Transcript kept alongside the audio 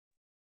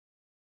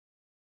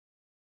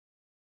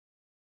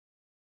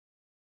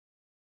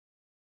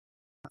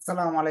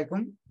আসসালামু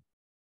আলাইকুম।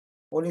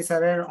 অলি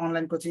স্যারের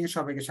অনলাইন কোচিং এ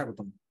সবাইকে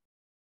স্বাগতম।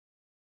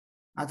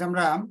 আজ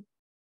আমরা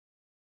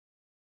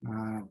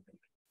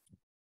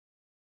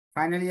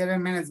ফাইনাল ইয়ারের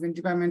ম্যানেজমেন্ট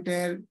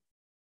ডিপার্টমেন্টের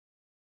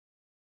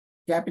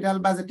capital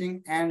budgeting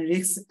and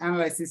risk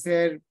analysis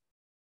এর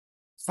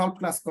সলভ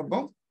ক্লাস করব।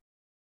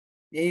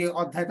 এই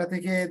অধ্যায়টা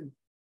থেকে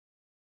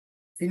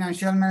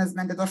ফিনান্সিয়াল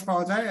ম্যানেজমেন্টে 10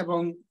 পাওয়া যায়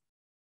এবং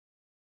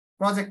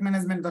প্রজেক্ট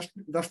ম্যানেজমেন্ট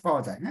 10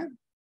 পাওয়া যায়। হ্যাঁ,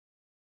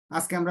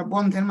 আজকে আমরা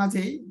বন্ধের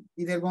মাঝেই,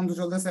 ঈদের বন্ধ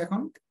চলতেছে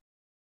এখন,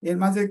 এর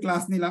মাঝে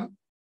ক্লাস নিলাম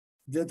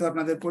যেহেতু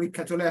আপনাদের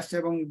পরীক্ষা চলে আসছে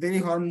এবং দেরি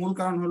হওয়ার মূল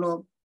কারণ হলো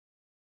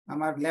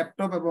আমার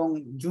ল্যাপটপ এবং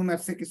জুম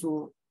অ্যাপসে কিছু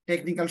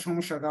টেকনিক্যাল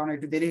সমস্যার কারণে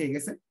একটু দেরি হয়ে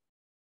গেছে,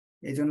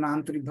 এই জন্য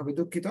আন্তরিকভাবে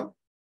দুঃখিত।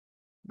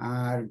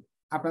 আর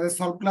আপনাদের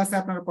সলভ ক্লাসে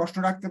আপনারা প্রশ্ন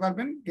রাখতে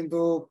পারবেন, কিন্তু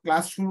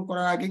ক্লাস শুরু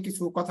করার আগে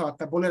কিছু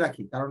কথাবার্তা বলে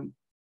রাখি, কারণ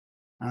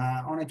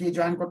অনেকেই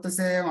জয়েন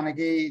করতেছে,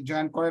 অনেকেই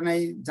জয়েন করে নাই,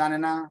 জানে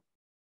না।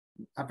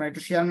 আপনারা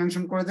একটু শেয়ার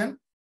মেনশন করে দেন।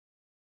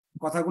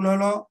 কথাগুলো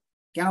হলো,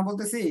 কেন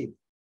বলতেছি,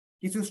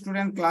 কিছু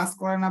স্টুডেন্ট ক্লাস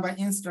করে না বা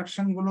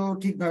ইনস্ট্রাকশন গুলো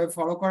ঠিকভাবে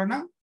ফলো করে না,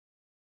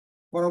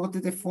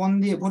 পরবর্তীতে ফোন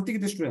দিয়ে,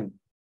 ভর্তিকৃত স্টুডেন্ট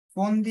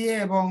ফোন দিয়ে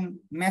এবং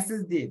মেসেজ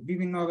দিয়ে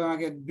বিভিন্নভাবে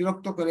আমাকে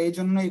বিরক্ত করে, এই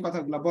জন্য এই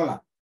কথাগুলো বলা।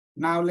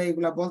 না হলে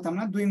এগুলা বলতাম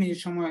না, 2 মিনিট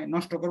সময়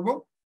নষ্ট করব,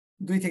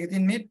 2 থেকে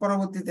 3 মিনিট,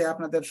 পরবর্তীতে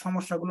আপনাদের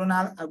সমস্যাগুলো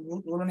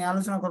নিয়ে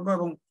আলোচনা করব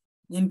এবং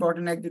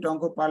ইম্পর্টেন্ট 1-2টা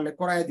অঙ্ক পারলে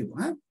করাই দিব।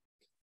 হ্যাঁ,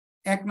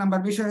 1 নাম্বার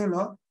বিষয়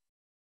হলো,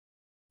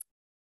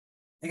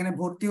 এখানে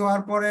ভর্তি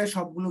হওয়ার পরে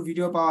সবগুলো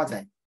ভিডিও পাওয়া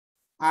যায়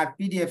আর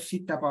পিডিএফ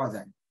শিটটা পাওয়া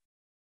যায়।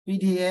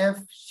 পিডিএফ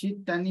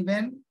শিটটা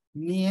নিবেন,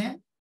 নিয়ে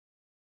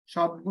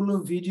সবগুলো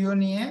ভিডিও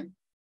নিয়ে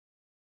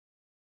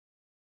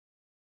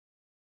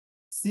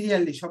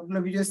সিরিয়ালি, সবগুলো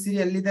ভিডিও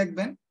সিরিয়ালি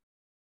দেখবেন।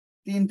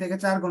 3 থেকে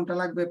 4 ঘন্টা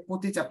লাগবে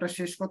প্রতি চ্যাপ্টার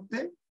শেষ করতে।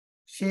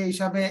 সেই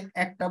হিসাবে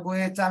একটা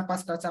বইয়ে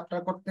 4-5টা চ্যাপ্টার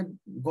করতে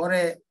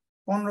গড়ে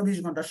 15-20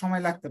 ঘন্টা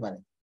সময় লাগতে পারে।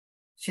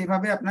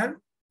 সেভাবে আপনার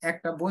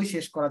একটা বই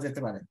শেষ করা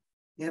যেতে পারে।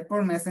 এরপর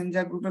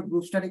মেসেঞ্জার গ্রুপে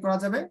গ্রুপ স্টাডি করা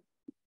যাবে।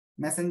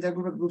 মেসেঞ্জার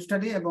গ্রুপে গ্রুপ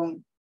স্টাডি এবং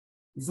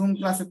জুম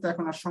ক্লাসে তো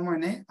এখন আর সময়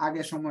নেই,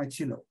 আগে সময়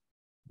ছিল।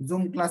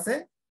 জুম ক্লাসে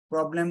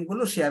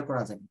প্রবলেমগুলো শেয়ার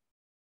করা যাবে।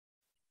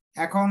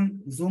 এখন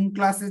জুম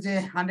ক্লাসে যে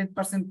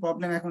 100%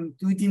 প্রবলেম এখন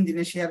 2-3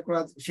 দিনে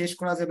শেষ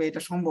করা যাবে,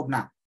 এটা সম্ভব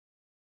না।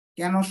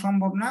 কেন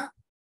সম্ভব না?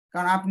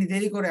 কারণ আপনি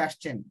দেরি করে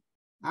আসছেন।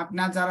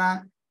 আপনার যারা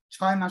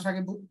 6 মাস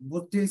আগে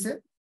ভর্তি হয়েছে,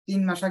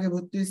 3 মাস আগে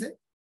ভর্তি হয়েছে,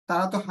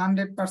 তারা তো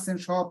 100%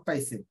 সব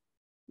পাইছে।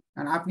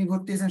 কারণ আপনি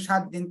ভর্তি হয়েছেন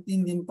 7 দিন, 3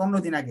 দিন, 15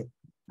 দিন আগে।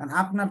 কারণ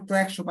আপনার তো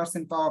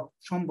 100% পাওয়া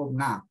সম্ভব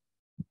না।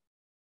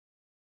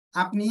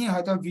 আপনি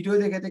হয়তো ভিডিও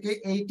দেখে থেকে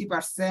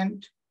 80%,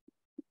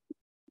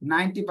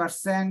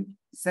 90%,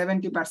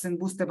 70%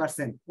 বুঝতে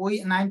পারছেন। ওই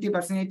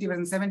 90%,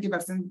 80%,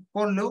 70%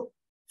 পড়লেও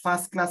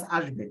ফার্স্ট ক্লাস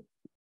আসবে।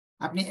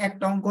 আপনি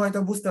একটা অঙ্ক হয়তো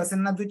বুঝতে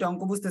পারছেন না, 2টা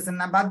অঙ্ক বুঝতেছেন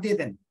না, বাদ দিয়ে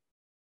দেন,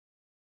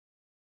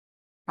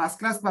 ফার্স্ট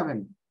ক্লাস পাবেন।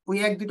 ওই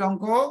 1-2টা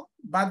অঙ্ক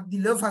বাদ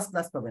দিলেও ফার্স্ট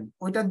ক্লাস পাবেন।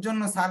 ওইটার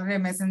জন্য স্যারের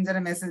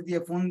মেসেঞ্জারে মেসেজ দিয়ে,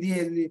 ফোন দিয়ে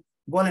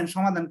বলেন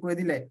সমাধান করে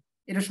দিলে,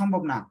 এটা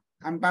সম্ভব না।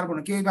 আমি পারবো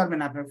না, কেউই পারবে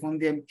না আপনার ফোন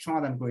দিয়ে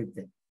সমাধান করে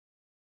দিতে।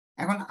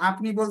 এখন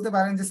আপনি বলতে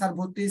পারেন যে স্যার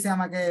ভর্তি হয়েছে,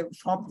 আমাকে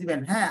সব দিবেন।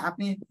 হ্যাঁ,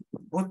 আপনি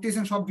ভর্তি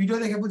হয়েছেন, সব ভিডিও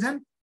দেখে বুঝেন।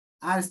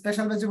 আর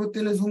স্পেশাল ব্যাচে ভর্তি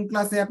হলে জুম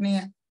ক্লাসে আপনি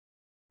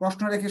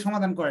প্রশ্ন রেখে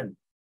সমাধান করেন।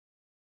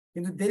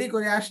 কিন্তু দেরি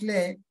করে আসলে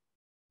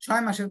 6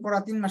 মাসের পড়া,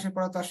 3 মাসের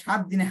পড়া তো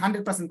 7 দিনে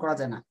 100% করা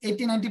যায় না।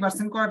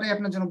 80-90% করাটাই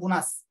আপনার জন্য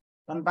বোনাস।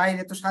 কারণ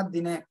বাইরে তো 7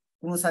 দিনে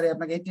কোনো স্যারে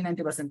আপনাকে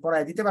 80-90%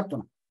 পড়ায় দিতে পারতো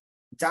না।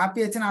 যা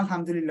পেয়েছেন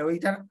আলহামদুলিল্লাহ,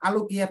 ওইটার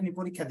আলোকে আপনি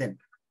পরীক্ষা দেন।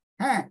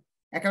 হ্যাঁ,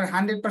 একেবারে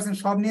 100%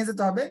 সব নিয়ে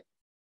যেতে হবে,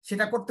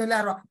 সেটা করতে হলে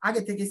আরো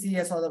আগে থেকে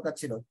সিরিয়াস হওয়া দরকার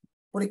ছিল।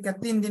 পরীক্ষা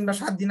 3 দিন বা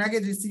 7 দিন আগে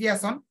যদি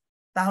সিরিয়াস হন,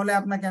 তাহলে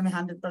আপনাকে আমি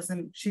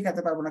 100%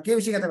 শিখাতে পারবো না, কেউ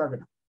শিখাতে পারবে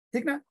না,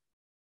 ঠিক না?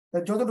 তো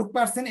যতটুকু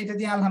পারছেন এটা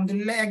দিয়ে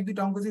আলহামদুলিল্লাহ।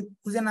 1-2টা অঙ্ক যদি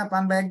খুঁজে না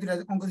পান বা 1-2টা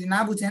অঙ্ক যদি না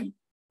বুঝেন,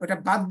 ওটা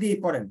বাদ দিয়ে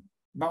পড়েন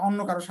বা অন্য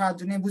কারো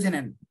সাহায্য নিয়ে বুঝে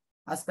নেন।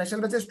 আর স্পেশাল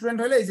ব্যাচের স্টুডেন্ট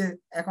হলে, এই যে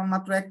এখন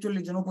মাত্র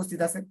 41 জন উপস্থিত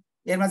আছে,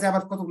 এর মাঝে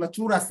আবার কতগুলো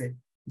চুর আছে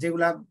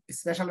যেগুলা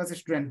স্পেশাল ব্যাচের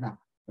স্টুডেন্ট না,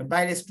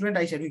 বাইরে স্টুডেন্ট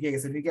আইসা ঢুকে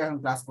গেছে, ঢুকে এখন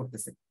ক্লাস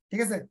করতেছে।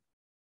 ঠিক আছে,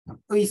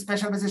 ওই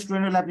স্পেশাল ব্যাচের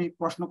স্টুডেন্ট হলে আপনি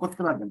প্রশ্ন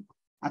করতে পারবেন।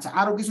 আচ্ছা,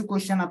 আরো কিছু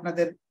কোয়েশ্চেন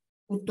আপনাদের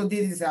উত্তর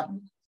দিয়ে দিতেছে। আপনি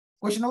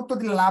কোয়েশ্চেন উত্তর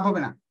দিলে লাভ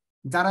হবে না,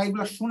 যারা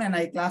এগুলো শুনে না,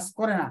 এই ক্লাস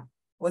করে না,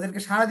 ওদেরকে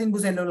সারাদিন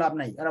বুঝাইলেও লাভ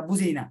নাই, এরা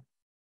বুঝেই না।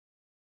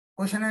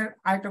 কোয়েশ্চেনের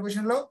আরেকটা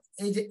কোয়েশ্চেন হলো,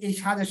 এই যে এই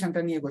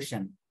সাজেশনটা নিয়ে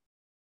কোয়েশ্চেন।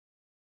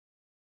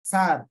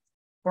 স্যার,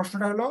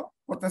 প্রশ্নটা হলো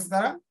করতেছে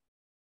তারা,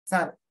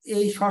 স্যার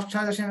এই শর্ট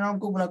সাজেশনের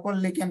অঙ্কগুলো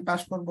করলে কি আমি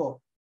পাস করবো?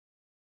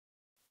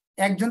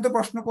 একজন তো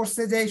প্রশ্ন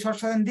করছে যে এই শর্ট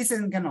সাজেশন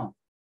দিচ্ছেন কেন,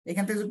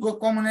 এখান থেকে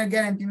কমনের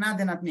গ্যারান্টি না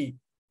দেন আপনি,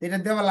 এটা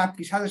দেওয়ার লাভ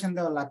কি? সাজেশন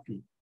দেওয়ার লাভ কি?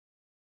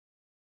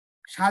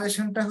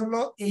 সাজেশনটা হলো,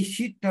 এই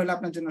শীটটা হলো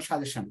আপনার জন্য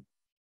সাজেশন।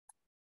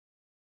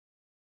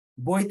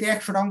 বইতে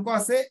 100টা অঙ্ক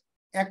আছে,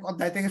 এক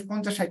অধ্যায় থেকে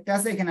 50-60টা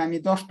আছে, এখানে আমি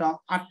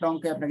 8টা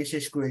অঙ্কে আপনাকে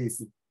শেষ করে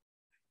দিয়েছি।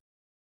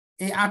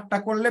 এই 8টা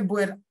করলে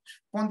বইয়ের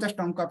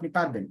 50টা অঙ্ক আপনি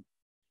পারবেন।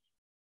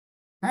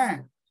 হ্যাঁ,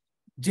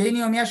 যেই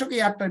নিয়মে আসুক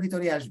এই 8টার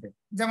ভিতরে আসবে।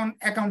 যেমন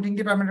অ্যাকাউন্টিং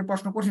ডিপার্টমেন্টের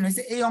প্রশ্ন কঠিন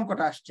হয়েছে, এই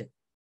অঙ্কটা আসছে,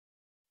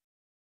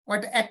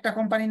 কয়টা? একটা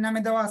কোম্পানির নামে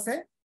দেওয়া আছে,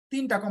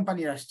 3টা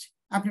কোম্পানির আসছে।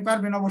 আপনি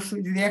পারবেন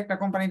অবশ্যই যদি একটা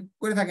কোম্পানি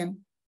করে থাকেন।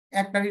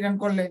 একটা রিটার্ন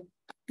করলে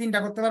 3টা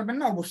করতে পারবেন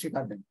না? অবশ্যই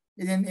পারবেন।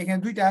 এই যে এখানে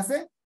 2টা আছে,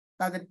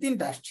 তাদের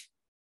 3টা আসছে,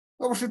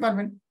 অবশ্যই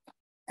পারবেন।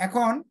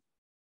 এখন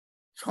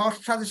শর্ট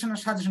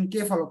সাজেশন কে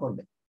ফলো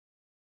করবে?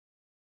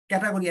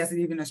 ক্যাটাগরি আছে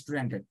বিভিন্ন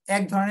স্টুডেন্টের।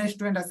 এক ধরনের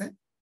স্টুডেন্ট আছে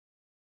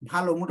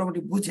ভালো,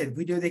 মোটামুটি বুঝে,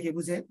 ভিডিও দেখে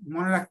বুঝে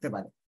মনে রাখতে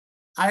পারে।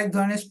 আরেক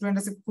ধরনের স্টুডেন্ট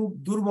আছে খুব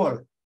দুর্বল,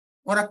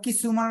 ওরা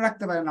কিছু মনে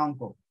রাখতে পারে না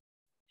অঙ্ক।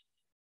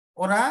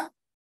 ওরা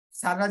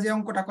স্যাররা যে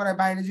অঙ্কটা করে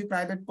বাইরে যদি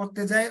প্রাইভেট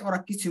পড়তে যায় ওরা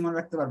কিছু মনে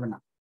রাখতে পারবে না।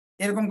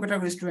 এরকম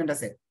ক্যাটাগরি স্টুডেন্ট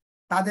আছে,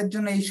 তাদের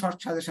জন্য এই শর্ট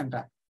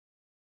সাজেশনটা।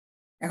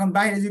 এখন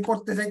বাইরে যদি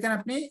পড়তে যাইতেন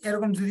আপনি,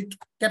 এরকম যদি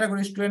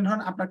ক্যাটাগরি স্টুডেন্ট হন,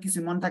 আপনার কিছু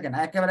মন থাকে না,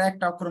 একেবারে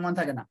একটা অক্ষর মন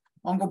থাকে না,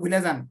 অঙ্ক ভুলে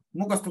যান,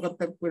 মুখস্থ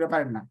করতে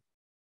পারেন না,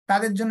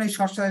 তাদের জন্য এই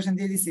শর্ট সাজেশন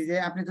দিয়ে দিচ্ছি যে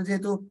আপনি তো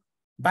যেহেতু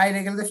বাইরে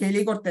গেলে তো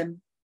ফেলই করতেন,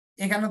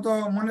 এখানে তো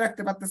মনে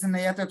রাখতে পারতেছেন না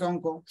এত এত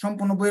অঙ্ক,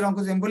 সম্পূর্ণ বইয়ের অঙ্ক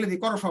যে আমি বলে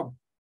দিই করো সব,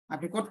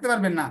 আপনি করতে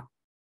পারবেন না।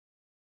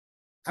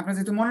 আপনি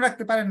যেহেতু মনে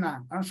রাখতে পারেন না,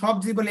 কারণ সব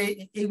যে বলে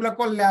এইগুলা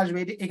করলে আসবে,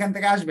 এখান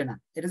থেকে আসবে না,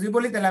 এটা যদি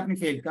বলি তাহলে আপনি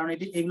ফেল, কারণ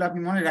এগুলো আপনি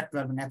মনে রাখতে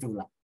পারবেন না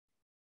এতগুলা।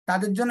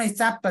 তাদের জন্য এই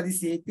 4টা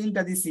দিছি, এই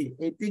 3টা দিছি,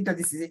 এই 3টা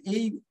দিছি, যে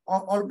এই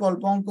অল্প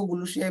অল্প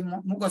অঙ্কগুলো সে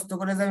মুখস্থ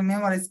করে যাবে,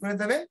 মেমোরাইজ করে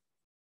যাবে।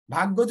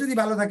 ভাগ্য যদি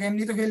ভালো থাকে,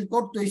 এমনি তো ফেল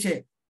করতোই সে,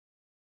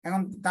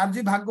 এখন তার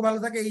যদি ভাগ্য ভালো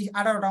থাকে এই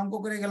 18টা অঙ্ক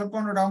করে গেল,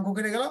 15টা অঙ্ক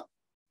করে গেল,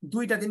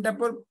 2টা 3টা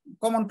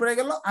কমন পড়ে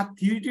গেল, আর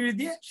থিওরি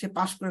দিয়ে সে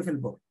পাস করে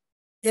ফেলবো।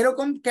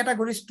 এরকম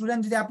ক্যাটাগরি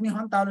স্টুডেন্ট যদি আপনি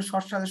হন, তাহলে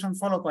শর্ট সাজেশন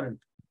ফলো করেন।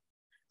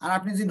 আর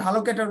আপনি যদি ভালো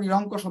ক্যাটাগরির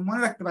অঙ্ক সব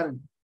মনে রাখতে পারেন,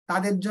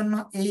 তাদের জন্য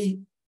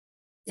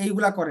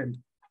এইগুলা করেন,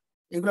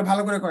 এইগুলো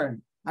ভালো করে করেন।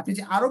 আপনি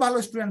যে আরো ভালো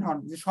স্টুডেন্ট হন,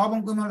 যে সব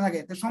অঙ্ক মনে থাকে,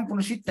 তো সম্পূর্ণ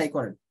শীতটাই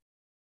করেন।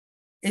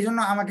 এই জন্য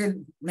আমাকে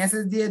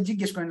মেসেজ দিয়ে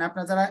জিজ্ঞেস করেন,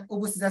 আপনারা যারা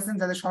উপস্থিত আছেন,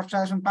 যাদের শর্ট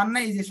সাজেশন পান না,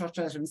 এই যে শর্ট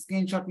সাজেশন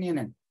স্ক্রিনশট নিয়ে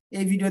নেন,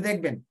 এই ভিডিও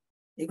দেখবেন,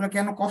 এগুলো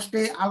কেন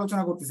কষ্টে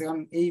আলোচনা করতেছে,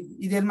 কারণ এই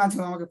ঈদের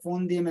মাঝেও আমাকে ফোন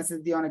দিয়ে মেসেজ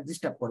দিয়ে অনেক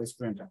ডিস্টার্ব করে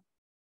স্টুডেন্টরা,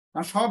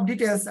 কারণ সব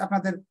ডিটেলস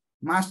আপনাদের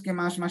মাসকে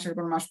মাস, মাসের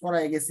পর মাস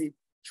পড়ায় গেছি,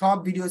 সব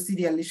ভিডিও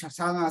সিরিয়ালি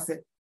সাজানো আছে।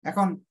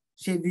 এখন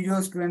সেই ভিডিও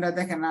স্টুডেন্টরা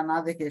দেখে না, না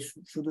দেখে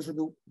শুধু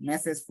শুধু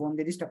মেসেজ ফোন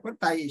দিয়ে ডিস্টার্ব করে,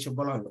 তাই এইসব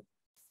বলা হলো।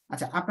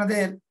 আচ্ছা,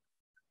 আপনাদের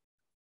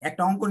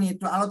একটা অঙ্ক নিয়ে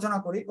একটু আলোচনা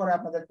করি, পরে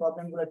আপনাদের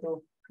প্রবলেম গুলো একটু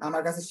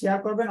আমার কাছে শেয়ার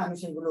করবেন, আমি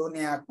সেগুলো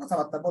নিয়ে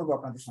কথাবার্তা বলবো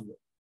আপনাদের সঙ্গে।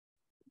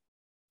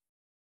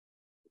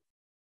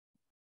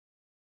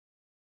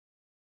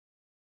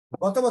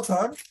 গত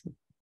বছর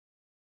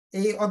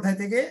এই অধ্যায়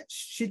থেকে,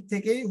 শীত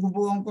থেকেই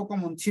হুবহু অঙ্ক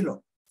কমন ছিল।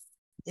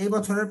 এই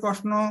বছরের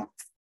প্রশ্ন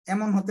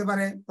এমন হতে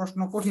পারে, প্রশ্ন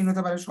কঠিন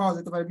হতে পারে, সহজ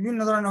হতে পারে, বিভিন্ন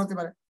ধরনের হতে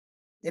পারে,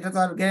 এটা তো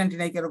আর গ্যারান্টি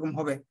নাই কিরকম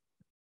হবে,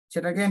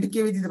 সেটা গ্যারান্টি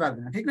কেউই দিতে পারবে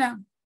না, ঠিক না?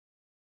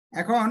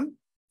 এখন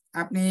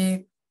আপনি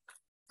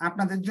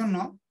আপনাদের জন্য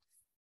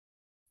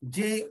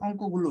যে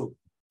অঙ্কগুলো,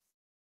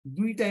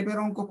 2 টাইপের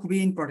অঙ্ক খুবই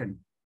ইম্পর্টেন্ট।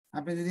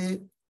 আপনি যদি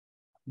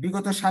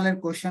বিগত সালের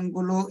কোশ্চেন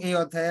গুলো এই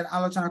অধ্যায়ের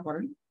আলোচনা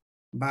করেন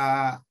বা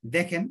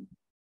দেখেন,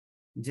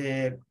 যে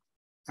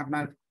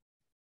আপনার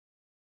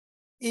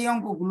এই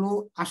অঙ্কগুলো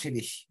আসে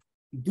বেশি,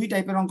 2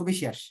 টাইপের অঙ্ক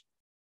বেশি আসে।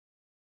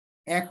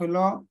 এক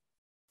হলো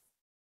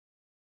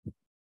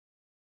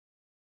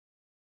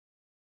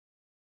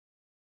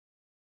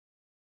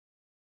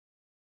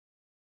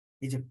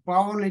এই যে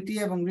প্রবাবিলিটি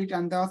এবং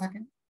রিটার্ন দেওয়া থাকে,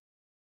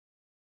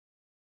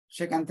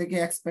 সেখান থেকে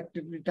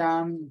expected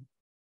return,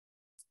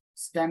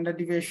 standard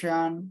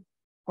deviation,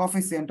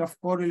 coefficient of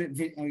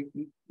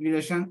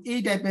correlation, এই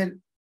টাইপের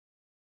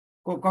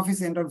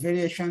কোএফিসিয়েন্ট অফ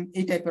ভেরিয়েশন,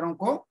 এই টাইপের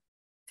অঙ্ক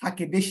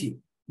থাকে বেশি,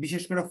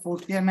 বিশেষ করে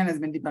 4th ইয়ার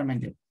ম্যানেজমেন্ট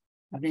ডিপার্টমেন্টে।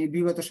 আপনি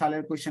বিগত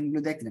সালের কোয়েশ্চেন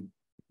গুলো দেখলেন,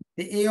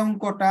 এই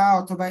অঙ্কটা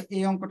অথবা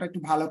এই অঙ্কটা একটু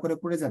ভালো করে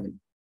পড়ে যাবেন।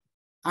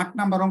 8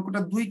 নাম্বার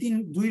অঙ্কটা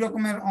 2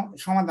 রকমের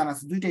সমাধান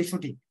আছে, 2টাই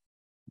সঠিক,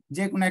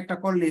 যে কোনো একটা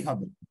করলেই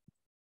হবে।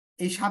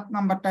 এই 7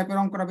 নাম্বার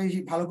টাইপের অঙ্কটা বেশি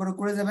ভালো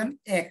করে যাবেন,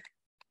 1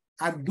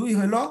 আর 2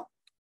 হলো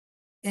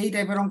এই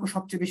টাইপের অঙ্ক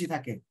সবচেয়ে বেশি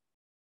থাকে।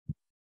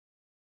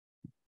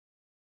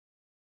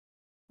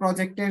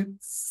 প্রজেক্টের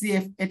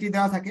সিএফ এটি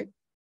দেওয়া থাকে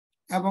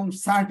এবং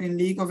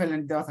সার্টেনলি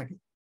ইকুইভ্যালেন্ট দেওয়া থাকে,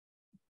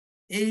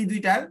 এই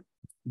 2টার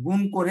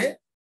গুণ করে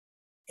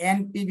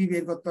এনপিভি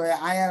বের করতে হয়,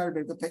 আইআরআর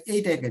বের করতে হয়, এই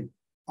টাইপের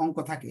অঙ্ক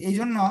থাকে। এই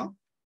জন্য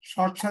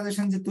শর্ট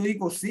সাজেশন যে তৈরি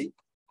করছি,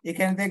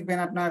 এখানে দেখবেন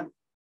আপনার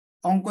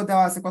অঙ্ক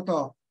দেওয়া আছে কত,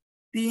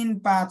 3,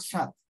 5,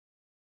 7,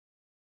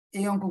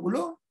 এই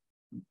অঙ্কগুলো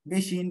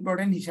বেশি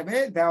ইম্পর্টেন্ট হিসেবে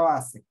দেওয়া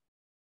আছে।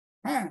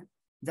 হ্যাঁ,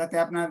 যাতে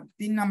আপনার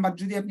 3 নাম্বার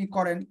যদি আপনি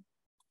করেন,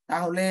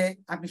 তাহলে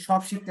আপনি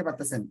সব শিখতে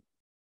পারতেছেন।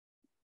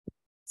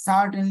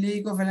 সার্টেনলি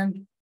ইকুইভ্যালেন্ট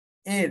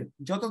এর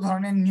যত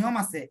ধরনের নিয়ম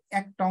আছে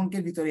একটা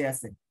অঙ্কের ভিতরে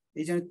আছে,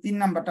 এই জন্য 3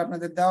 নাম্বারটা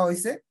আপনাদের দেওয়া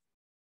হয়েছে।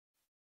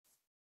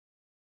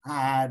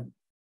 আর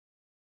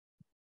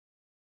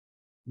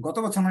গত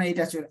বছর মানে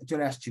এইটা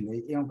চলে আসছিল,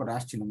 এই অঙ্কটা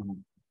আসছিল মনে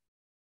হয়।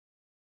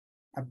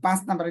 আর 5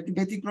 নাম্বার একটি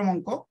ব্যতিক্রম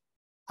অঙ্ক,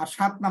 আর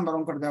 7 নাম্বার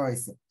অঙ্কটা দেওয়া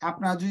হয়েছে।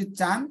 আপনারা যদি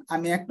চান,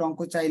 আমি একটা অঙ্ক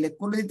চাইলে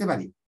করে দিতে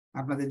পারি,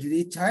 আপনাদের যদি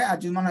ইচ্ছা হয়। আর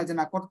যদি মনে হয় যে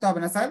না, করতে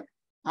হবে না স্যার,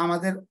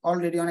 আমাদের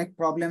অলরেডি অনেক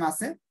প্রবলেম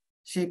আছে,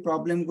 সেই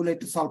প্রবলেম গুলো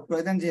একটু সলভ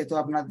করে দেন, যেহেতু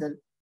আপনাদের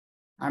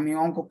আমি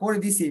অঙ্ক করে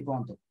দিছি এই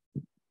পর্যন্ত।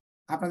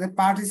 আপনাদের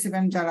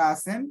পার্টিসিপেন্ট যারা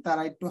আছেন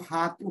তারা একটু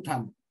হাত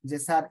উঠান, যে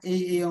স্যার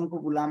এই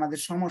অঙ্কগুলো আমাদের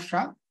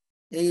সমস্যা,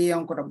 এই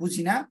অঙ্কটা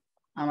বুঝি না,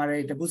 আমার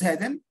এটা বুঝাই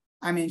দেন,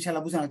 আমি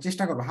ইনশাল্লাহ বোঝানোর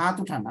চেষ্টা করবো। হাত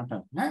উঠান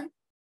আপনার, হ্যাঁ,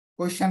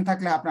 কোয়েশ্চেন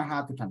থাকলে আপনার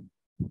হাত উঠান,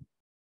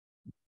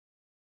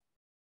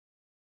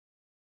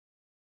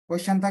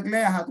 কোয়েশ্চেন থাকলে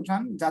হাত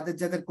উঠান যাদের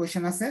যাদের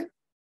কোয়েশ্চেন আছে।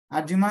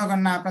 আর যদি মনে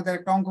করেন না আপনাদের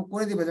একটা অঙ্ক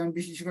করে দিবে, যেমন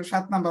বিশেষ করে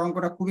 7 নাম্বার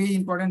অঙ্কটা খুবই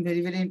important,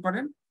 very very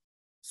important.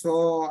 So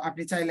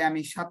আপনি চাইলে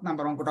আমি 7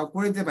 নাম্বার অঙ্কটাও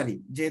করে দিতে পারি,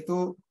 যেহেতু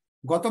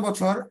গত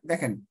বছর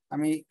দেখেন,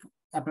 আমি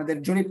আপনাদের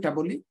জরিপটা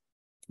বলি,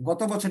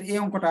 গত বছর এই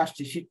অঙ্কটা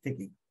আসছে শীট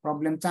থেকে,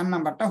 প্রবলেম 4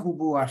 নাম্বারটা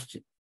হুবহু আসছে।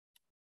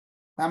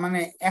 তার মানে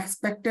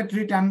এক্সপেক্টেড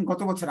রিটার্ন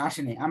গত বছর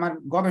আসেনি। আমার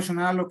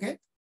গবেষণার আলোকে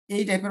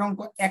এই টাইপের অঙ্ক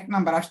 1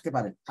 নাম্বার আসতে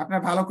পারে।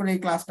 আপনারা ভালো করে এই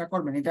ক্লাসটা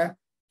করবেন। এটা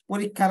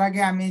পরীক্ষার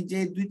আগে আমি যে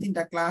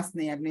 2-3টা ক্লাস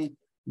নেই, আপনি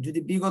যদি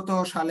বিগত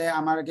সালে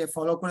আমাকে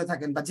ফলো করে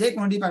থাকেন, বা যে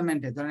কোনো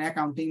ডিপার্টমেন্টে, ধরেন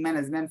অ্যাকাউন্টিং,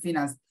 ম্যানেজমেন্ট,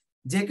 ফিনান্স,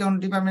 যে কোনো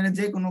ডিপার্টমেন্টে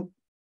যে কোনো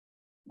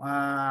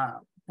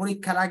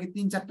পরীক্ষার আগে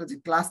 3-4টা যে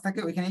ক্লাস থাকে,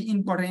 ওইখানে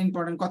ইম্পর্টেন্ট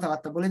ইম্পর্টেন্ট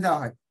কথাবার্তা বলে দেওয়া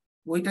হয়।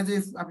 ওইটা যদি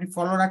আপনি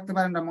ফলো রাখতে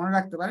পারেন বা মনে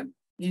রাখতে পারেন,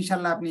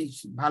 ইনশাল্লাহ আপনি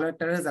ভালো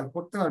একটা রেজাল্ট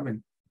করতে পারবেন।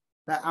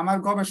 তা আমার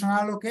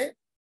গবেষণার আলোকে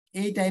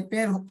এই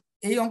টাইপের,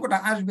 এই অঙ্কটা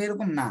আসবে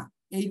এরকম না,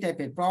 এই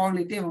টাইপের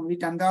প্রবাবিলিটি এবং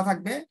রিটার্ন দেওয়া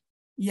থাকবে,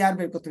 ইয়ার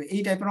বের করতে হবে,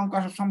 এই টাইপের অঙ্ক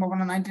আসার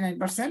সম্ভাবনা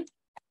 99%।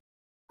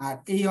 আর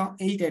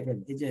এই টাইপের,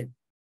 এই যে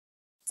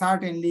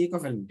সার্টেনলি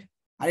ইকুইভ্যালেন্ট,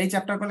 আর এই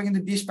চ্যাপ্টার করলে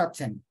কিন্তু 20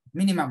 পাচ্ছেন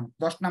minimum.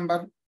 10 number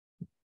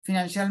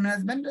financial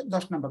management,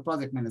 10 number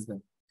project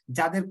management.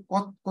 যাদের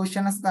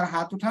কোয়েশ্চেন আছে তার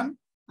হাত উঠান,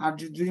 আর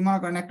যদি মনে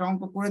করেন একটা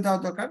অঙ্ক করে দেওয়া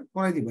দরকার,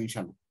 করে দিব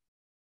ইনশাল্লাহ।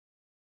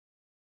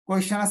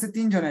 কোয়েশ্চেন আছে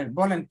 3 জনের,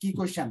 বলেন কি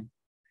কোয়েশ্চেন,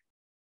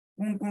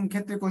 কোন কোন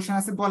ক্ষেত্রে কোয়েশ্চেন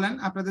আছে বলেন।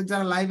 আপনাদের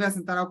যারা লাইভে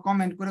আছেন তারাও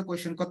কমেন্ট করে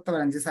কোয়েশ্চেন করতে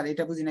পারেন, যে স্যার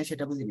এটা বুঝি নাই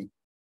সেটা বুঝিনি।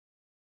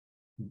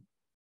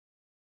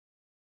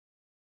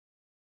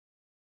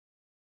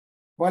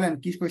 বলেন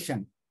কি কোয়েশ্চেন,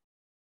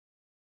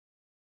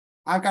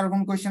 আর কারো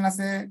কোন কোয়েশ্চেন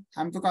আছে?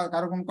 আমি তো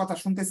কারো কোন কথা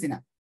শুনতেছি না,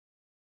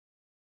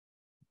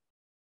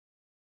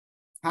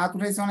 হাত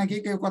উঠাইছে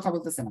অনেকেই, কেউ কথা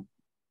বলতেছে না।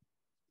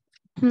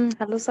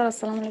 হ্যালো স্যার,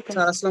 আসসালামু আলাইকুম।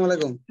 স্যার আসসালামু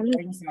আলাইকুম।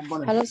 ওয়ালাইকুম আসসালাম,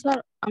 বলেন। হ্যালো স্যার,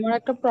 আমার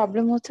একটা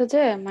প্রবলেম হচ্ছে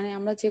যে মানে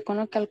আমরা যে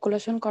কোনো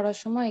ক্যালকুলেশন করার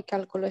সময়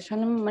ক্যালকুলেশন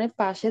মানে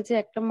পাশে যে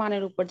একটা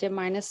মানের উপর যে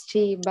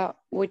 -3 বা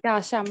ওইটা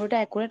আসে, আমরা ওটা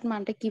অ্যাকুরেট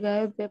মানটা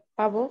কিভাবে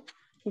পাবো,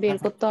 বের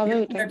আচ্ছা, করতে হবে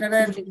ওইটা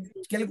ক্যালকুলেটরের বুঝে গেছি।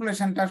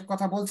 ক্যালকুলেশনটার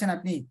কথা বলছেন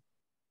আপনি?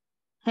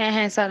 হ্যাঁ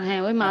হ্যাঁ স্যার,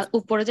 হ্যাঁ ওই আচ্ছা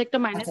উপরে যে একটা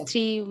আচ্ছা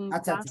 -3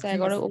 আচ্ছা আচ্ছা, ঠিক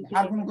 +11 আছে। ওইটা।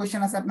 আর কোন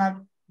কোয়েশ্চেন আছে আপনার?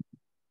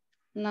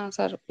 না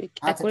স্যার, আচ্ছা ঠিক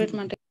অ্যাকুরেট আছে।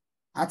 মানটা।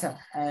 আচ্ছা,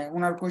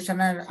 ওনার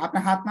কোয়েশ্চেনের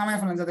আপনার হাত নামায়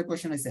ফেলেন যাদের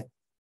কোয়েশ্চেন হয়েছে।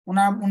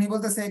 উনি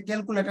বলতেছে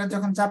ক্যালকুলেটর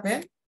যখন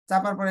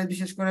চাপার পরে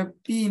বিশেষ করে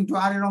P ×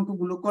 R এর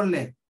অঙ্কগুলো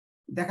করলে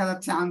দেখা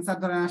যাচ্ছে আনসার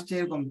ধরে আসছে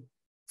এরকম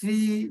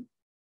 3.00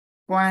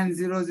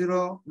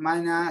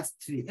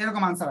 - 3,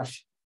 এরকম আনসার আসে,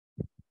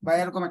 বা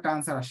এরকম একটা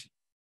আনসার আসে।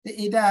 তো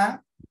এটা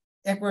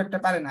অ্যাকুরেটটা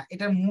পারে না,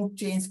 এটার মুড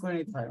চেঞ্জ করে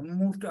নিতে হয়,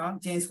 মুড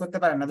চেঞ্জ করতে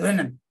পারে না, ধরে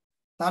নেন।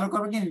 তাহলে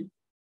করবে কি,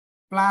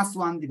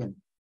 +1 দিবেন,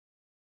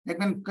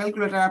 দেখবেন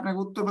ক্যালকুলেটর আপনাকে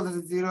উত্তর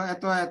বলতেছে 0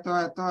 এত এত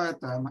এত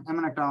এত,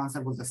 এমন একটা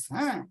আনসার বলতেছে,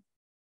 হ্যাঁ।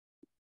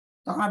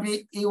 তখন আপনি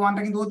এই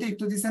 1টা কিন্তু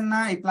অতিরিক্ত দিচ্ছেন না,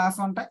 এই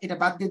 +1টা এটা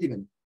বাদ দিয়ে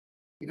দিবেন,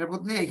 এটার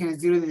বদলে এখানে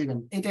 0 দিয়ে দিবেন,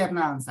 এটাই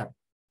আপনার আনসার।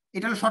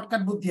 এটা হলো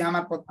শর্টকাট বুদ্ধি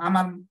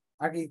আমার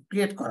আর কি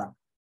ক্রিয়েট করা।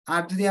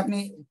 আর যদি আপনি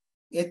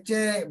এর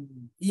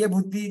চেয়ে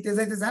বুদ্ধি দিতে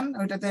চাইতে চান,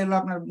 ওইটাতে হলো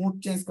আপনার মুড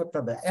চেঞ্জ করতে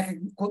হবে, এক এক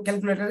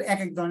ক্যালকুলেটর এক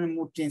এক ধরনের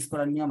মুড চেঞ্জ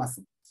করার নিয়ম আছে।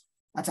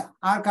 আচ্ছা,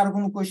 আর কারো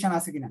কোনো কোয়েশ্চেন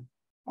আছে কিনা?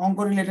 অঙ্ক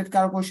রিলেটেড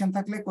কারো কোয়েশ্চেন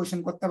থাকলে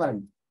কোয়েশ্চেন করতে পারেন,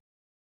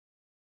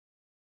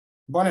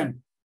 বলেন।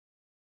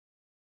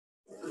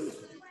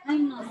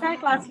 স্যার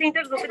ক্লাস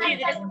লিংকটা গ্রুপে দিয়ে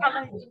দিলে খুব ভালো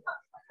হতো।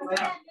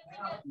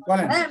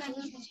 বলেন।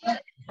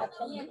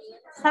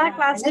 স্যার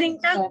ক্লাস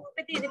লিংকটা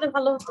গ্রুপে দিয়ে দিলে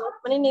ভালো হতো,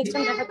 মানে নেক্সট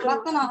টাইম দেখার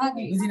জন্য।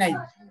 বুঝি নাই।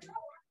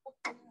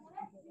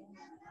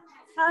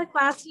 স্যার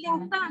ক্লাস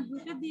লিংকটা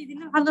গ্রুপে দিয়ে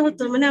দিলে ভালো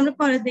হতো, মানে আমরা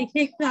পরে দেখে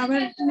একটু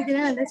আবার নিজেরা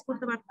অ্যানালাইজ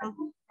করতে পারতাম।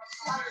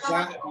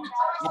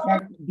 আপনার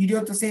ভিডিও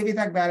তো সেভই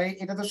থাকবে, আর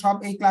এটা তো সব,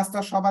 এই ক্লাস তো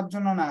সবার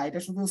জন্য না, এটা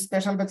শুধু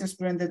স্পেশাল ব্যাচের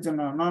স্টুডেন্টদের জন্য,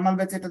 নরমাল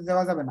ব্যাচে এটা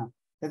দেওয়া যাবে না।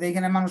 যাতে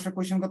এখানে মানুষের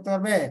কোয়েশ্চেন করতে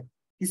পারবে,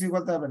 কিছুই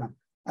করতে পারবে না।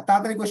 আর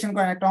তাড়াতাড়ি কোয়েশ্চেন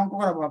করেন, একটা অঙ্ক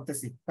করাবো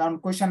ভাবতেছি, কারণ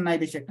কোয়েশ্চেন নাই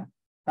বেশি একটা,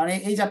 কারণ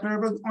এই চ্যাপ্টারের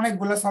উপর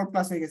অনেকগুলো সলভ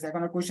ক্লাস হয়ে গেছে,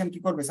 এখন কোয়েশ্চেন কি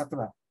করবে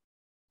ছাত্ররা,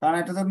 কারণ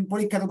এটা তো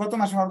পরীক্ষা তো গত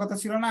মাসে হওয়ার কথা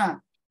ছিল না।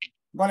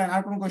 বলেন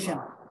আর কোন কোয়েশ্চেন,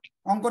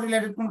 অঙ্ক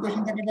রিলেটেড কোন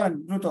কোয়েশ্চেন থাকলে বলেন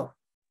দ্রুত।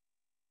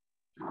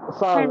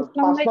 স্যার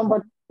 5 নাম্বার,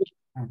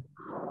 হ্যাঁ,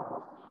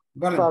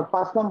 বলেন। স্যার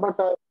 5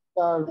 নাম্বারটা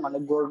মানে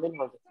গভর্নমেন্ট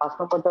হবে, 5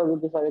 নাম্বারটা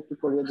যদি স্যার একটু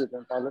করিয়ে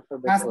দিতেন তাহলে স্যার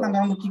 5 দেখতে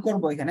নাম্বার অঙ্ক কি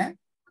করবো এখানে,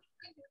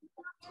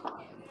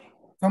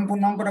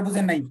 সম্পূর্ণ অঙ্কটা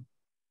বুঝেন নাই?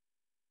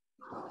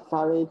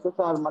 স্যার এই তো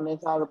স্যার মানে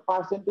স্যার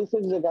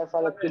পার্সেন্টেজের জায়গায়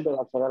স্যার একটু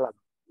দৌড়াছাড়া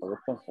লাগবে,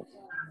 বুঝছেন স্যার?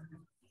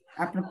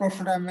 আপনার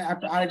প্রশ্নটা আমি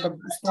আরেকবার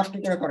স্পষ্ট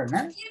করে করেন,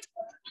 হ্যাঁ।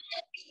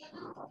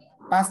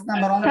 5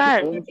 নাম্বার অঙ্ক, স্যার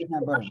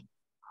হ্যাঁ বলেন।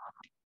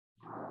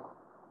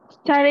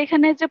 স্যার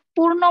এখানে যে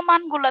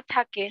পূর্ণমান গুলা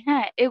থাকে,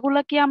 হ্যাঁ,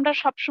 এগুলা কি আমরা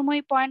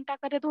সবসময় পয়েন্ট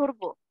আকারে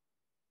ধরবো?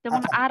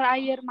 যেমন আচ্ছা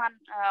RI এর মান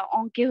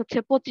অঙ্কে হচ্ছে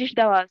 25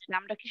 দেওয়া আছে,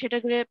 আমরা কি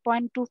সেটাকে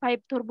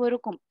 0.25 ধরবো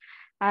এরকম?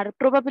 আর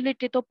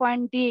প্রবাবিলিটি তো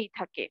পয়েন্ট দিয়েই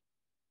থাকে,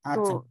 তো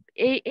আচ্ছা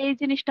এই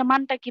জিনিসটা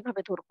মানটা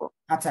কিভাবে ধরবো?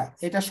 আচ্ছা,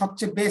 এটা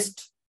সবচেয়ে বেস্ট।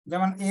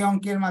 যেমন এই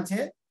অঙ্কের মাঝে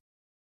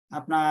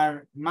আপনার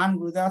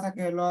মানগুলো দেওয়া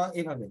থাকে হলো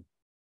এইভাবে,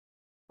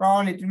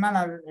 প্রবাবিলিটির মান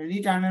আর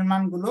রিটার্নের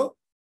মানগুলো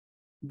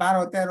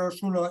 12, 13,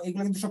 16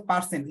 এগুলো কিন্তু সব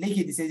পার্সেন্ট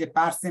লিখে দিছে, এই যে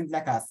পার্সেন্ট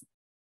লেখা আছে।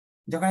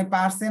 যখন এই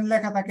পার্সেন্ট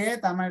লেখা থাকে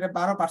তার মানে এটা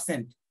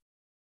 12%।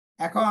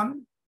 এখন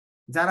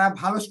যারা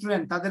ভালো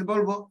স্টুডেন্ট তাদের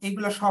বলবো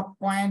এইগুলো সব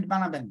পয়েন্ট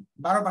বানাবেন।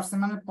 12%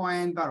 মানে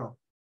 0.12,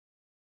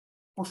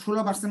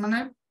 16% মানে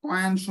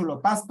 0.16,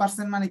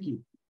 5% মানে কি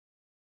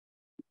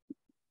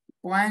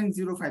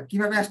 0.05।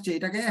 কিভাবে আসছে?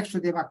 এটাকে 100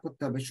 দিয়ে ভাগ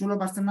করতে হবে।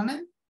 16% মানে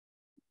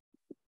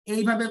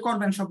এইভাবে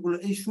করবেন সবগুলো।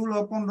 এই 16,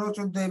 15,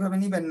 14 এইভাবে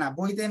নিবেন না,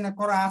 বইতে এনে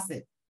করা আছে,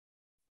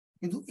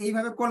 কিন্তু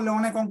এইভাবে করলে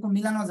অনেক অঙ্ক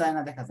মিলানো যায়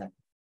না, দেখা যায়।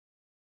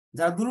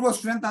 যারা দুর্বল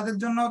স্টুডেন্ট তাদের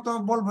জন্য তো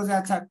বলবো যে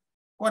আচ্ছা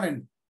করেন,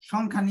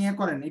 সংখ্যা নিয়ে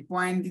করেন, এই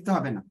পয়েন্ট দিতে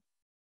হবে না।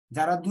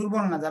 যারা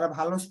দুর্বল না, যারা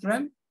ভালো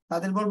স্টুডেন্ট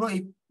তাদের বলবো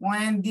এই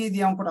পয়েন্ট দিয়ে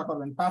দিয়ে অঙ্কটা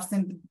করবেন,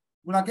 পার্সেন্ট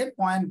গুলাকে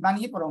পয়েন্ট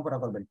বানিয়ে পরে অঙ্কটা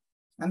করবেন।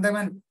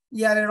 দেখবেন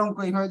ইয়ারের অঙ্ক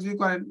এইভাবে যদি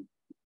করেন,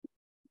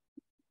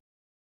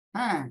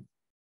 হ্যাঁ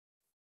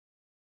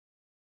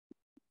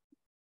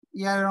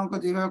ইয়ারের অঙ্ক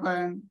যেভাবে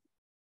করেন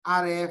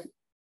RF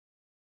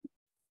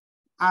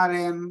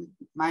RM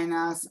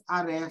minus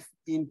RF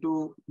into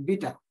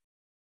beta.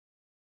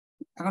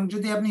 এখন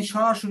যদি আপনি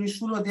সরাসরি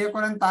 16 দিয়ে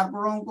করেন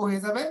তারপর অঙ্ক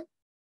হয়ে যাবে।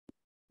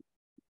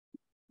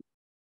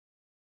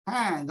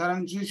 হ্যাঁ ধরেন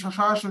যদি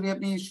সরাসরি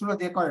আপনি 16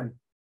 দিয়ে করেন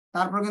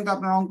তারপর কিন্তু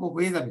আপনার অঙ্ক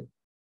হয়ে যাবে।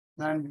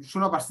 ধরেন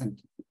 16%,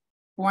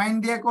 পয়েন্ট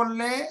দিয়ে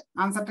করলে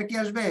আনসারটা কি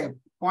আসবে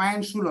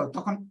 0.16,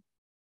 তখন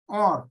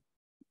অর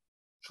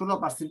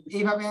 16%।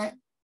 এইভাবে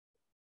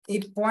এই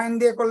পয়েন্ট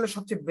দিয়ে করলে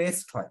সবচেয়ে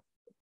বেস্ট হয়।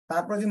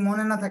 তারপর যদি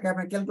মনে না থাকে,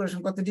 আপনার ক্যালকুলেশন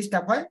করতে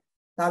ডিস্টার্ব হয়,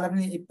 তাহলে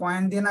আপনি এই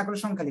পয়েন্ট দিয়ে না করে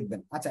সংখ্যা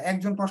লিখবেন। আচ্ছা,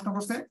 একজন প্রশ্ন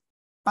করছে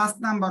 5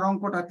 নাম্বার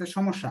অঙ্কটাতে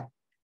সমস্যা।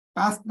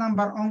 5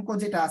 নাম্বার অঙ্ক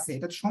যেটা আছে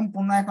এটা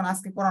সম্পূর্ণ এখন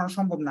আজকে করানো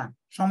সম্ভব না,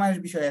 সময়ের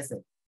বিষয় আছে।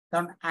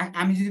 কারণ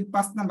আমি যদি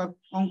 5 নাম্বার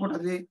অঙ্কটা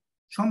যদি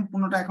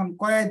সম্পূর্ণটা এখন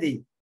করাই দিই,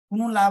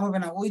 কোনো লাভ হবে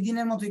না, ওই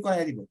দিনের মতোই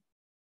করাই দিব।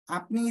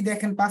 আপনি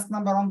দেখেন 5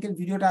 নাম্বার অঙ্কের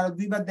ভিডিওটা আরো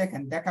 2বার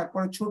দেখেন, দেখার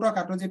পরে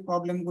ছোটখাটো যে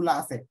প্রবলেম গুলো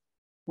আছে,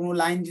 কোনো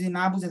লাইন যদি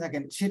না বুঝে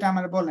থাকেন সেটা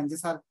আমার বলেন যে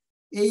স্যার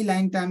এই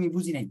লাইনটা আমি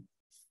বুঝি নাই,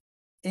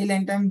 এই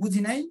লাইনটা আমি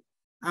বুঝি নাই,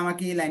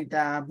 আমাকে এই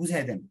লাইনটা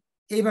বুঝাই দেন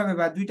এইভাবে,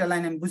 বা 2টা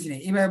লাইন আমি বুঝি নাই,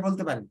 এইভাবে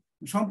বলতে পারেন।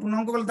 সম্পূর্ণ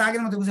অঙ্ক বলতে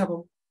আগের মতো বুঝাবো,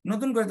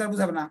 নতুন করে তার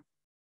বুঝাবে না।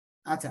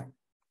 আচ্ছা,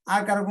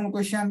 আর কারো কোনো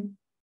কোয়েশ্চেন?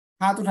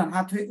 হাত উঠান,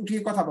 হাত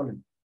উঠিয়ে কথা বলেন।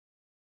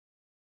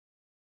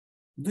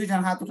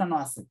 2জন হাত উঠানো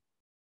আছে।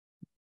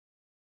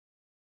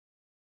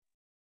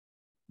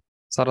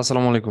 স্যার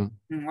আসসালামু আলাইকুম।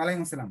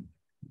 ওয়ালাইকুম আসসালাম।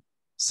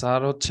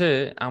 স্যার হচ্ছে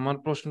আমার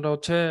প্রশ্নটা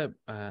হচ্ছে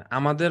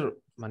আমাদের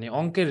মানে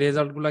অঙ্কের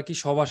রেজাল্ট গুলা কি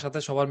সবার সাথে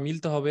সবার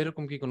মিলতে হবে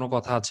এরকম কি কোনো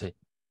কথা আছে?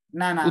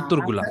 না না,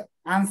 উত্তরগুলা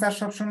আনসার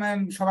সবসময়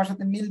সবার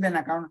সাথে মিলবে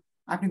না, কারণ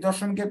আপনি 10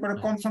 অঙ্কের পরে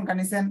কম সংখ্যা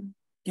নিছেন,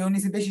 কেউ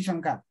নিছে বেশি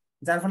সংখ্যা,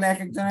 যার ফলে এক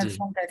একজনের জি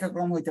সংখ্যা এক এক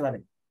রকম হইতে পারে।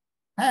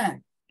 হ্যাঁ,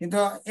 কিন্তু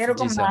জি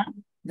এরকম না, স্যার।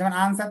 যেমন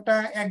আনসারটা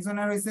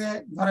একজনের হয়েছে,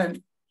 ধরেন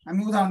আমি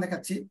উদাহরণ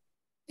দেখাচ্ছি,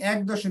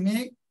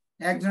 1.1,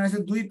 একজনের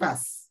হয়েছে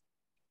 2.5,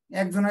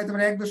 একজন হয়তো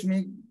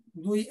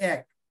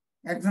 1.21,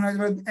 একজন হয়তো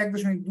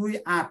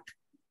 1.28,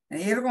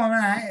 এরকম হবে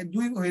না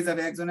 2 হয়ে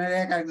যাবে, একজনের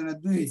 1 একজনের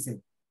 2 হয়েছে,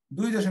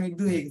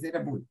 2.2 হয়ে গেছে,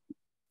 এটা ভুল।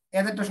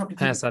 এদেরটা সব ঠিক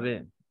হ্যাঁ আছে। স্যার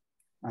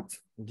আচ্ছা,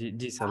 জি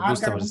জি স্যার আর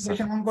বুঝতে কারো পারছি স্যার।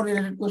 কোয়েশ্চেন অঙ্ক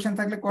রিলেটেড কোয়েশ্চেন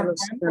থাকলে হ্যালো করেন,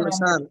 পরে হ্যালো আমরা।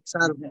 স্যার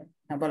স্যার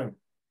হ্যাঁ বলেন।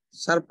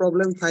 স্যার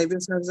প্রবলেম 5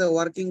 এর স্যার যে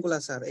ওয়ার্কিং গুলা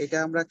স্যার এটা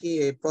আমরা কি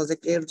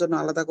প্রজেক্ট এর জন্য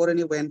আলাদা করে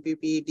নিব?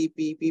 এনপিপি,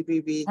 ডিপি,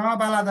 পিপিপি, সব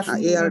আলাদা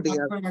সুন্দর করে এআরডি?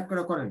 ভাগ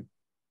করে করেন।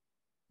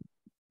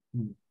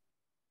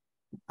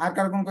 আর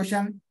কারো কোন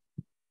কোয়েশ্চেন?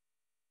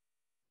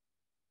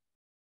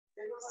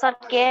 স্যার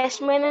ক্যাশ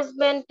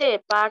ম্যানেজমেন্টে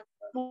পার্ট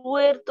 2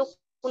 এর তো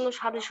কোনো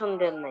সাজেশন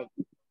দেন নাই।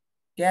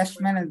 ক্যাশ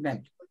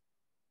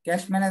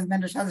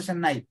ম্যানেজমেন্টের সাজেশন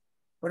নাই,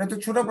 ওটা তো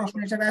ছোট প্রশ্ন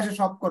হিসেবে আসে,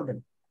 সব করবেন।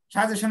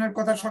 সাজেশনের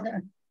কথা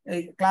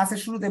এই ক্লাসের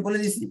শুরুতে বলে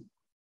দিছি,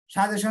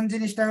 সাজেশন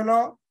জিনিসটা হলো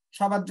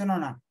সবার জন্য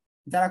না,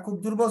 যারা খুব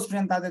দুর্বল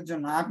স্টুডেন্ট তাদের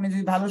জন্য। আপনি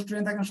যদি ভালো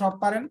স্টুডেন্ট থাকেন, সব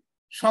পারেন,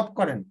 সব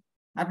করেন,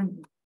 আপনি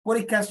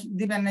পরীক্ষা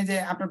দিবেন না যে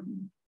আপনার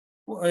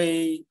ওই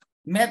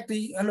ম্যাথ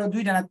হলো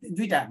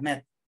 2টা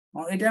ম্যাথ,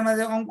 এটার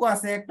মাঝে অঙ্ক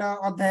আছে একটা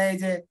অধ্যায়,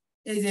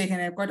 এই যে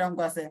এখানে কয়টা অঙ্ক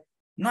আছে,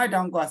 9টা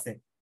অঙ্ক আছে।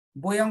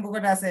 বই অঙ্ক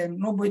কয়টা আছে?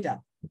 90টা।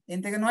 এন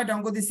থেকে 9টা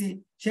অঙ্ক দিছি,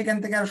 সেখান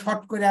থেকে আরো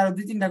শর্ট করে আরো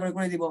 2-3টা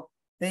করে দিব।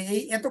 তো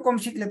এই এত কম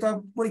শিখলে তো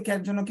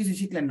পরীক্ষার জন্য কিছু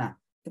শিখলেন না,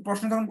 তো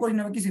প্রশ্ন তখন কঠিন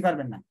হবে, কিছুই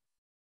পারবেন না।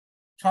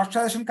 শর্ট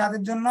সাজেশন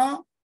কাদের জন্য?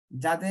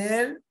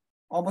 যাদের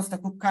অবস্থা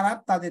খুব খারাপ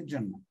তাদের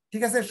জন্য,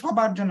 ঠিক আছে,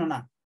 সবার জন্য না।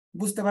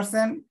 বুঝতে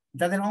পারছেন?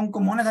 যাদের অঙ্ক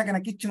মনে থাকে না,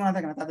 কিচ্ছু মনে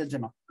থাকে না, তাদের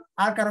জন্য।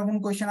 আর কারো কোন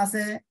কোয়েশ্চেন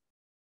আছে?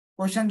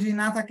 কোয়েশ্চেন যদি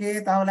না থাকে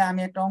তাহলে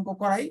আমি একটা অঙ্ক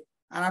করাই,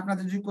 আর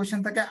আপনাদের যদি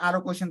কোয়েশ্চেন থাকে আরো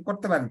কোয়েশ্চেন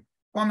করতে পারেন,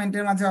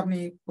 কমেন্টের মাঝে আপনি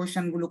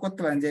কোয়েশ্চেন গুলো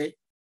করতে পারেন যে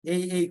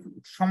এই এই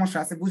সমস্যা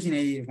আছে, বুঝি না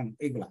এইরকম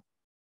এইগুলা।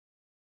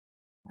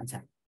 আচ্ছা,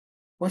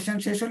 কোয়েশ্চেন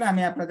শেষ হলে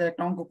আমি আপনাদের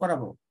একটা অঙ্ক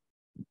করাবো।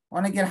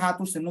 অনেকের হাত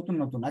উঠছে নতুন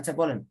নতুন। আচ্ছা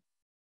বলেন,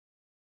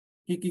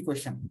 কি কি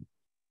কোয়েশ্চেন?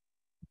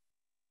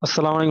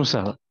 আসসালামু আলাইকুম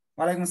স্যার।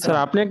 ওয়ালাইকুম স্যার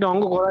আসসালাম। আপনি একটা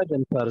অঙ্ক করাই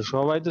দেন স্যার,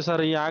 সবাই তো স্যার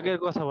এই আগের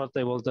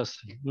কথাবার্তাই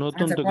বলতেছে,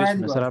 নতুন আচ্ছা তো করাই কিছু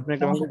না দিব, স্যার, আপনি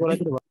একটা অঙ্ক সমস্যা করাই নেই।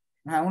 দিতে পারেন?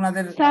 হ্যাঁ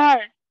ওনাদের। স্যার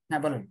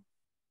হ্যাঁ বলেন।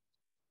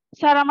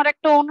 স্যার আমার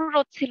একটা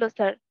অনুরোধ ছিল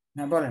স্যার।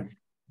 হ্যাঁ বলেন।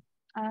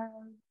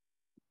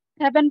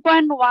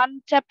 7.1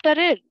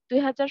 চ্যাপ্টারের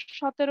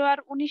 2017 আর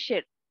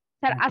 19-এর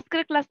স্যার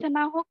আজকের ক্লাসে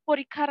না হোক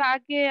পরীক্ষার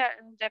আগে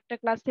যে একটা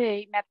ক্লাসে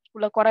এই ম্যাথ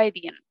গুলো করাই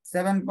দিয়েন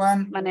 7.1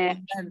 মানে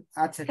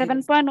আচ্ছা ঠিক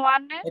আছে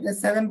 7.1 এ এটা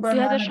 7.1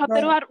 এর তো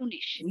 2017 আর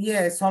 19 ইয়ে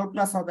সলভ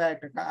ক্লাস হবে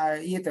একটা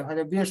ইয়েতে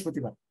হয়তো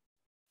বৃহস্পতিবার।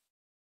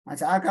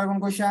 আচ্ছা আর কার কোন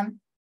question?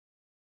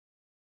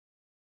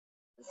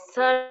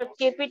 Sir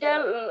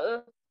capital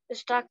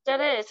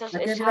স্ট্রাকচারে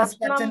capital 7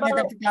 structure number. নিয়ে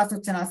তো একটা ক্লাস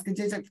হচ্ছে না আজকে,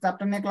 যে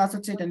চ্যাপ্টার নিয়ে ক্লাস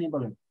হচ্ছে এটা নিয়ে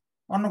বলেন,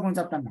 অন্য কোন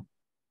চ্যাপ্টার না।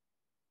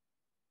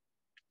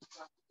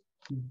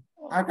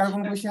 আর কার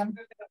কোন কোশ্চেন?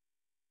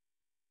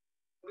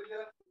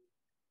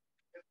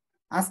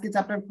 আজকে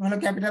চ্যাপ্টার হলো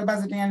capital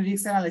budgeting and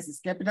risk analysis.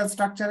 Capital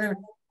স্ট্রাকচারের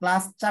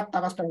ক্লাস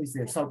 4টা-5টা হয়েছে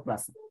সলভ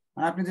ক্লাস,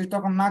 মানে আপনি যদি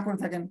তখন না করে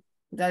থাকেন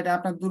এটা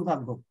আপনার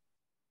দুর্ভাগ্য।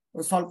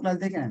 ওই সলভ ক্লাস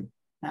দেখে নেন।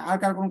 হ্যাঁ, আর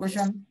কার কোন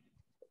কোশ্চেন?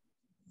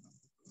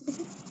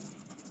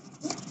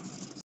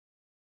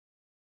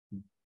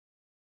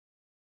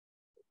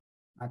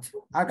 আচ্ছা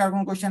আর কার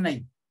কোন কোশ্চেন নাই?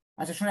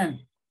 আচ্ছা শুনেন,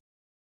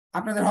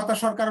 আপনাদের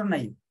হতাশার কারণ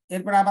নাই,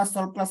 এরপর আবার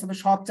সলভ ক্লাস হবে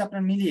সব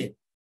চ্যাপ্টার মিলিয়ে,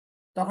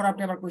 তখন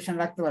আপনি আবার কোশ্চেন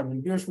রাখতে পারবেন।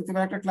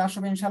 বৃহস্পতিবার একটা ক্লাস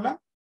হবে ইনশাল্লাহ,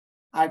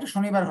 আর একটা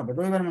শনিবার হবে,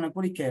 রবিবার মনে হয়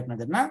পরীক্ষা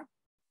আপনাদের, না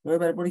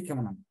রবিবার পরীক্ষা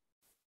মনে হয়।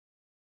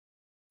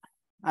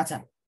 আচ্ছা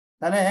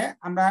তাহলে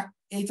আমরা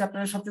এই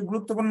চ্যাপ্টারের সবচেয়ে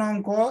গুরুত্বপূর্ণ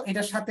অঙ্ক,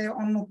 এটার সাথে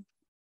অন্য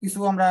কিছু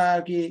আমরা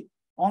আর কি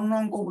অন্য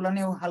অঙ্কগুলো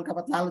নিয়ে হালকা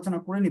পাতলা আলোচনা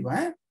করে নিব।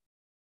 হ্যাঁ,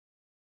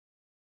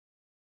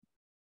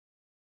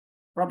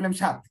 প্রবলেম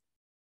 7।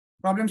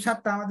 প্রবলেম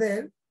 7টা আমাদের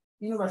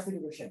ইউনিভার্সিটি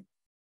কোশ্চেন।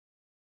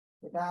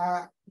 এটা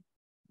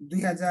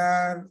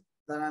 2000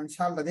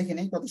 সালটা দেখে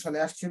নেই কত সালে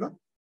আসছিল,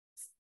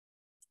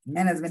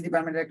 ম্যানেজমেন্ট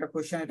ডিপার্টমেন্টের একটা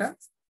কোশ্চেন এটা।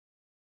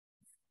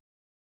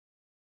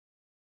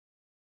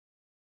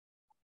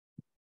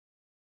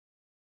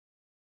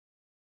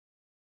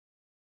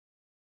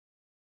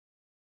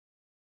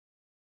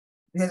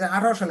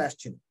 সালে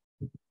আসছিল।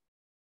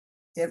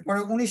 এরপরে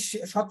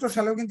 17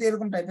 সালেও কিন্তু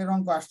এরকম টাইপের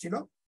অঙ্ক আসছিল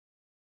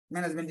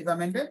ম্যানেজমেন্ট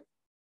ডিপার্টমেন্টে।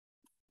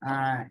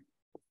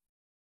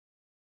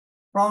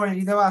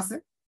 প্রবাবিলিটি দেওয়া আছে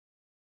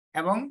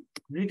এবং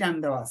রিটার্ন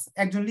দেওয়া আছে।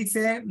 একজন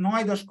লিখছে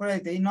 9-10 করে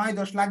দিতে, এই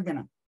 9-10 লাগবে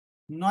না।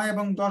 9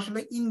 এবং 10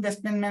 হলো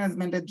ইনভেস্টমেন্ট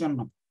ম্যানেজমেন্টের জন্য।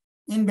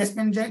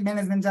 ইনভেস্টমেন্ট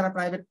ম্যানেজমেন্ট যারা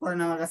প্রাইভেট করেন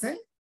আমার কাছে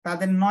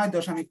তাদের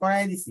 9-10 আমি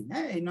করাই দিছি।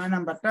 হ্যাঁ, এই 9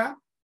 নাম্বারটা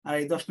আর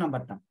এই 10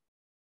 নাম্বারটা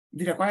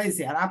দুইটা করাই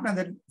দিছি, আর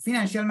আপনাদের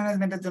ফিনান্সিয়াল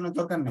ম্যানেজমেন্টের জন্য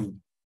দরকার নেই।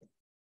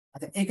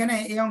 আচ্ছা এখানে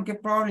এই অঙ্কে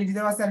প্রবাবিলিটি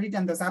দেওয়া আছে আর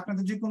রিটার্ন দেওয়া আছে।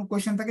 আপনাদের যদি কোনো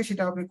কোশ্চেন থাকে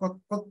সেটা আপনি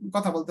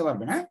কথা বলতে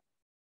পারবেন। হ্যাঁ,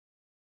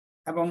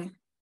 এবং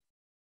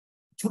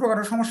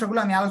ছোটখাটো সমস্যাগুলো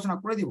আমি আলোচনা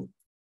করে দিব।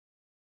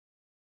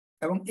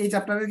 এবং এই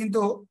চ্যাপ্টারে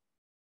কিন্তু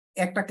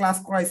একটা ক্লাস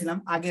করাইছিলাম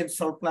আগের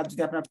সলভ ক্লাস,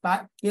 যদি আপনারা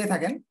পেয়ে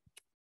থাকেন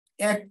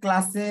এক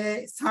ক্লাসে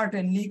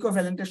সার্টেনলি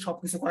ইকুইভ্যালেন্টের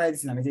সবকিছু করাই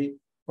দিয়েছিলাম। এই যে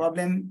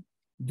প্রবলেম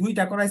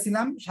 2টা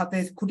করাইছিলাম, সাথে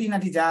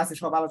খুঁটিনাটি যা আছে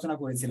সব আলোচনা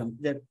করেছিলাম,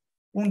 যে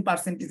কোন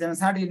পার্সেন্টেজ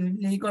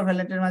সার্টেনলি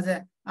ইকুইভ্যালেন্টের মাঝে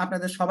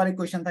আপনাদের সবারই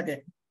কোশ্চেন থাকে।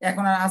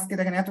 এখন আর আজকে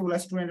দেখেন এতগুলো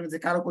স্টুডেন্টের মাঝে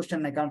কারো কোশ্চেন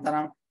নাই, কারণ তারা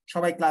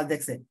সবাই ক্লাস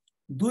দেখছে।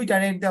 2টা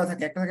রেট দেওয়া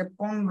থাকে, একটা থাকে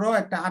 15,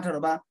 একটা 18,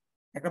 বা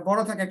একটা বড়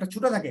থাকে একটা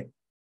ছোট থাকে।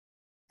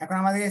 এখন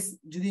আমাদের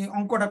যদি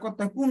অঙ্কটা করতে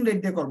হয় কোন রেট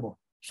দিয়ে করবো,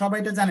 সবাই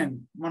এটা জানেন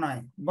মনে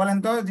হয়, বলেন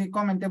তো যে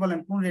কমেন্টে বলেন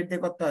কোন রেট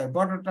দিয়ে করতে হয়,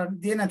 বড়টা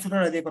দিয়ে না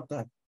ছোটটা দিয়ে করতে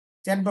হয়।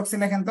 চ্যাট বক্সে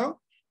লেখেন তো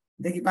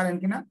দেখি পারেন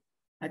কিনা।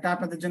 এটা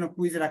আপনাদের জন্য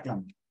কুইজ রাখলাম,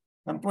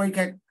 কারণ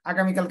পরীক্ষায়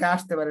আগামীকালকে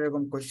আসতে পারে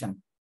এরকম কোয়েশ্চেন।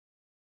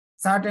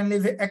 সার্টেনলি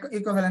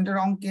ইকুইভ্যালেন্টের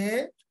অঙ্কে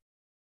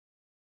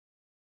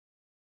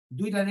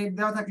 2টা রেট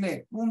দেওয়া থাকলে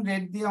কোন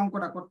রেট দিয়ে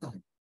অঙ্কটা করতে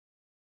হয়?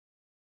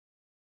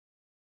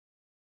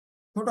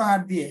 ছোট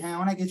হাত দিয়ে। হ্যাঁ,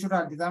 অনেকে ছোট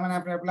হাত দিয়ে, তার মানে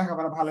আপনার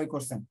লেখাপড়া ভালোই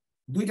করছেন।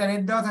 2টা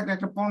রেট দেওয়া থাকলে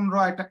একটা 15,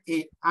 একটা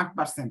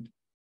 8%।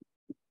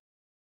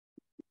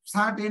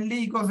 সার্টেনলি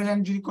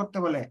ইকুইভ্যালেন্ট যদি করতে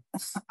বলে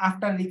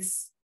আফটার রিস্ক,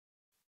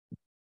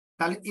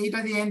 তাহলে এইটা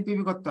দিয়ে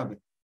এনপিভি করতে হবে।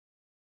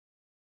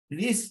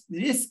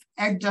 রিস্ক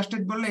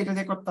অ্যাডজাস্টেড বললে এটা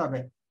দিয়ে করতে হবে।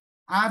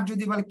 আর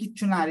যদি বলে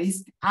কিচ্ছু না,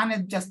 রিস্ক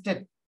আনঅ্যাডজাস্টেড,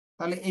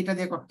 তাহলে এইটা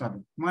দিয়ে করতে হবে।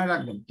 মনে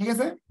রাখবেন, ঠিক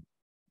আছে?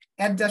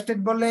 অ্যাডজাস্টেড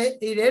বললে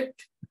এই রেট,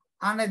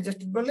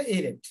 আনঅ্যাডজাস্টেড বললে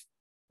এই রেট।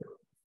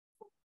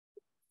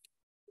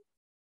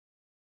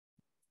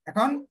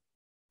 এখন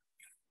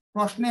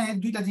প্রশ্নে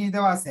 2টা জিনিস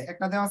দেওয়া আছে।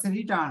 একটা দেওয়া আছে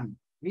রিটার্ন,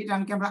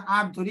 রিটার্নকে আমরা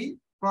আর ধরি,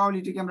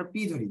 প্রবাবিলিটিকে আমরা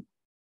পি ধরি।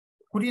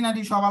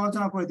 খুঁটিনাটি সব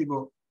আলোচনা করে দিব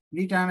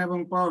রিটার্ন এবং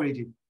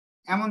প্রবাবিলিটি।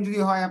 এমন যদি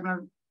হয় আপনার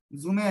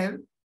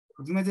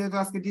জুমে যেহেতু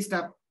আজকে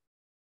ডিস্টার্ব,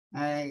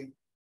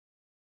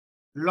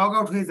 লগ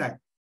আউট হয়ে যায়,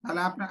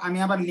 তাহলে আমি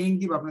আবার লিঙ্ক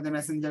দিব আপনাদের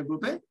মেসেঞ্জার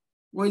গ্রুপে,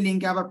 ওই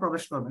লিঙ্কে আবার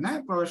প্রবেশ করবেন। হ্যাঁ,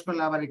 প্রবেশ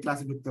করলে আবার এই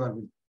ক্লাসে ঢুকতে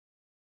পারবেন।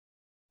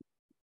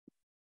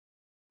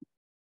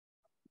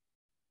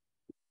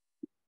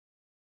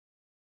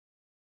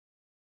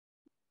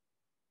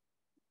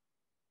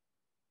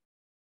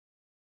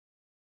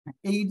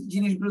 এই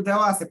জিনিসগুলো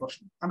দেওয়া আছে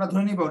প্রশ্ন, আমরা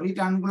ধরে নিব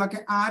রিটার্ন গুলোকে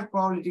আর,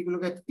 প্রবাবিলিটি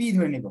গুলোকে পি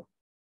ধরে নিব।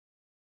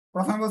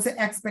 প্রথমে বলছে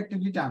এক্সপেক্টেড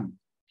রিটার্ন,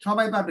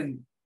 সবাই পারবেন,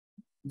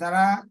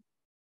 যারা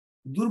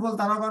দুর্বল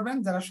তারাও পারবেন,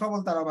 যারা সবল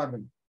তারাও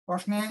পারবেন।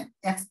 প্রশ্নে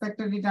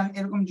এক্সপেক্টেড রিটার্ন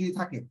এরকম যদি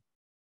থাকে,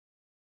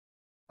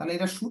 তাহলে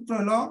এটা সূত্র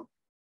হলো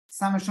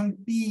সামেশন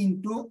পি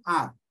ইন্টু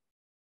আর।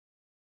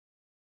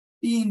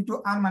 পি ইন্টু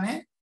আর মানে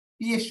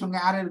পি এর সঙ্গে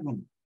আর এর গুণ।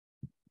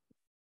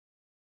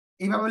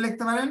 এইভাবে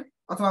লিখতে পারেন,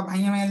 অথবা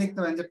ভাইয়া ভাইয়া লিখতে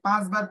পারেন যে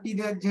 5 বার পি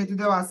যেহেতু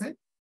দেওয়া আছে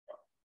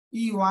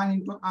P1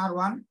 ইন্টু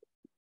R1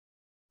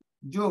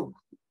 যোগ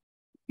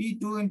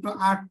P2 ইন্টু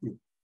R2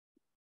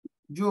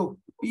 যোগ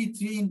P3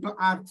 ইন্টু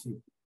R3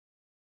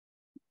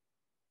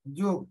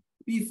 যোগ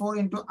P4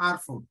 ইন্টু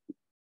R4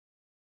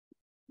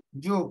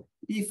 যোগ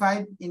P5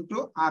 ইন্টু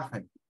R5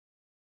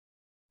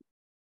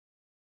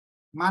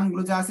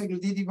 মানগুলো যা আছে এগুলো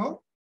দিয়ে দিব।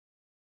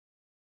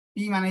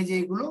 পি মানে যে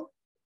এগুলো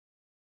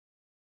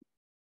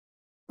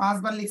 5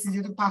 বার লিখছি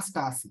যেহেতু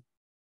 5টা আছে।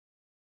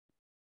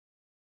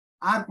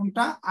 আর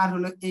কোনটা? আর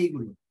হলো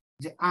এইগুলো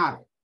যে আর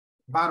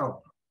 12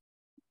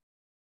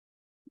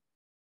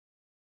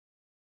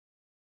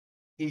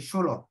 এই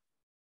 16।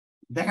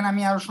 দেখেন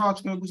আমি আরো সহজ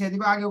করে বুঝিয়ে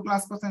দিব, আগেও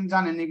ক্লাস করছেন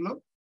জানেন এগুলো।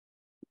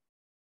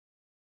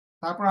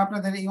 তারপর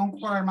আপনাদের এই অঙ্ক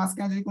করার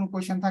মাঝখানে যদি কোনো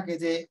কোয়েশ্চেন থাকে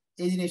যে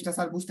এই জিনিসটা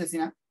স্যার বুঝতেছি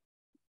না,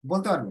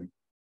 বলতে পারবেন।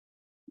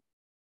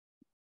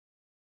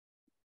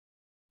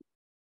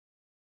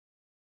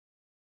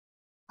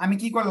 আমি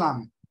কি করলাম,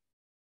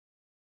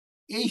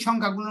 এই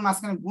সংখ্যাগুলোর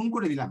মাঝখানে গুণ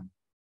করে দিলাম,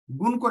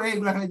 গুণ করে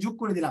এগুলো খালি যোগ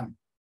করে দিলাম,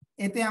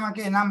 এতে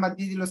আমাকে নাম্বার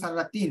দিয়ে দিল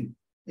স্যাররা 3।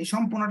 এই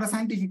সম্পূর্ণটা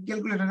সাইন্টিফিক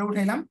ক্যালকুলেটরে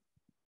উঠাইলাম,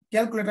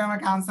 ক্যালকুলেটর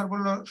আমাকে আনসার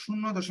বললো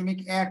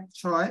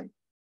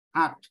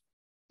 0.168।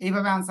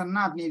 এইভাবে আনসার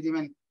না আপনি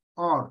দিবেন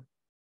অর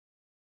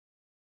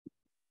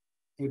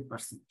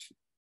 8%।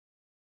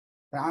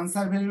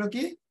 আনসার ভ্যালু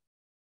কি?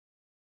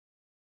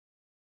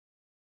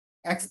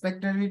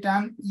 এক্সপেক্টেড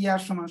রিটার্ন ইয়ার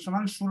সমান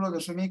সমান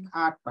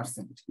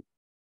 16.8%।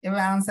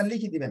 এবার আনসার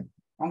লিখে দিবেন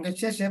অঙ্কের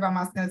শেষে বা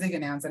মাঝখানে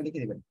যেখানে আনসার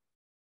লিখে দিবেন।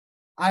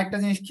 আরেকটা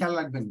জিনিস খেয়াল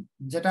রাখবেন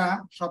যেটা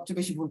সবচেয়ে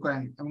বেশি ভুল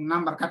করেন এবং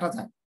নাম্বার কাটা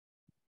যায়।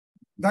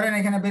 ধরেন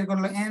এখানে বের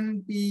করলো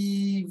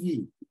এনপিভি,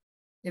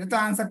 এটা তো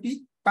আনসার পি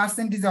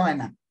পার্সেন্টেজে হয়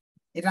না,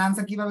 এটা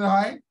আনসার কিভাবে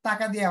হয়?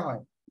 টাকা দেওয়া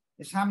হয়,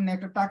 সামনে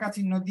একটা টাকা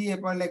চিহ্ন দিয়ে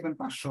পরে লিখবেন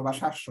 500 বা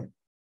 700।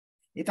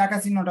 এই টাকা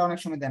চিহ্নটা অনেক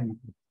সময় দেন না।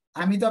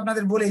 আমি তো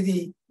আপনাদের বলে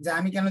দিই যে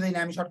আমি কেন দিই না,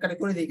 আমি শর্টকাটে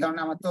করে দিই, কারণ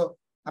আমার তো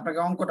আপনাকে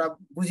অঙ্কটা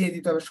বুঝিয়ে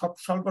দিতে হবে সব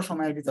স্বল্প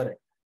সময়ের ভিতরে।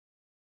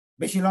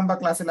 বেশি লম্বা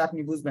ক্লাস হলে আপনি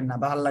বুঝবেন না,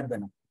 ভালো লাগবে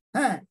না।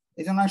 হ্যাঁ,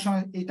 এই জন্য অনেক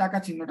সময় এই টাকা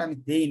চিহ্নটা আমি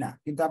দেই না,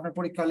 কিন্তু আপনার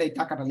পরীক্ষা হলে এই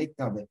টাকাটা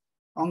লিখতে হবে।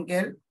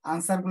 অঙ্কের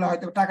আনসার গুলো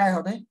হয়তো টাকায়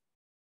হবে,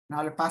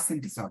 নাহলে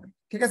পার্সেন্টেজ হবে।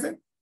 ঠিক আছে?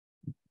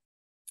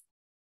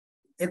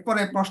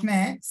 এরপরে প্রশ্নে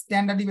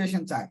স্ট্যান্ডার্ড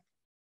ডিভিয়েশন চায়,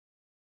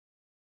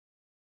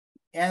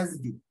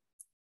 এসডি।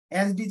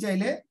 এসডি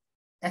চাইলে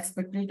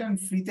এক্সপেক্টেড রিটার্ন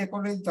ফ্রিতে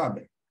করে দিতে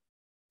হবে।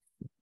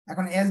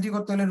 এখন এসডি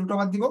করতে হলে রুট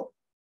ওভার দিব,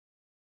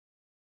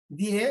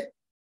 দিয়ে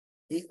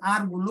এই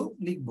আর গুলো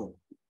লিখবো,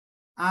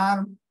 আর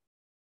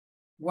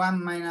 1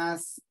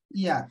 মাইনাস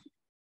ইয়ার।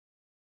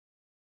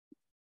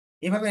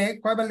 এভাবে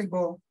কয়বার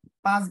লিখবো?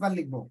 5 বার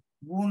লিখবো,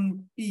 গুণ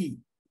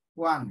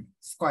P1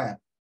 স্কয়ার।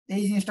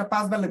 এই জিনিসটা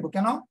 5 বার লিখবো,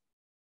 কেন?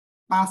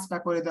 5টা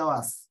করে দেওয়া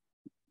আছে।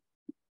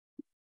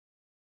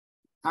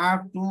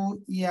 R2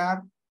 ইয়ার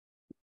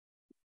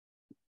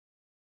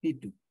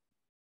P2,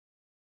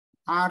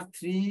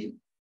 R3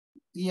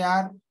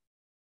 ইয়ার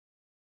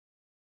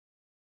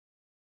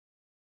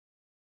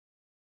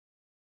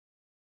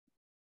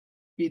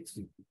P3।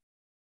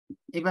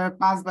 এবার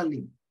 5 বার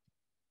লিখব।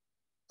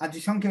 আর যে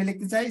সংখ্যা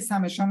লিখতে চাই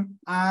সামেশন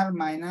আর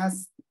মাইনাস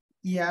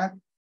ইয়ার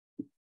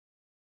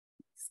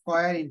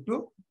স্কয়ার ইন্টু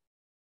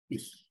পি,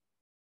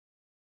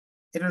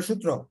 এটার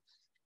সূত্র।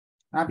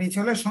 আপনি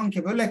চলে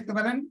সংক্ষেপেও লিখতে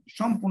পারেন,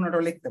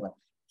 সম্পূর্ণটাও লিখতে পারেন।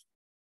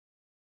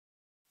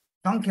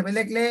 সংক্ষেপে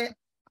লিখলে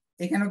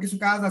এখানেও কিছু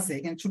কাজ আছে,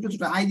 এখানে ছোট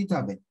ছোট আই দিতে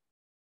হবে।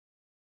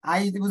 আই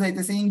দিতে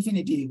বুঝাইতেছে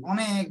ইনফিনিটি,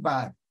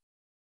 অনেকবার।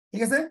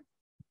 ঠিক আছে?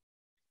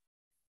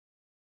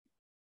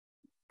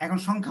 এখন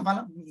সংখ্যা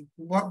পালা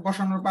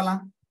বসানোর পালা।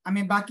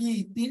 আমি বাকি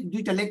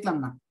 2টা লিখলাম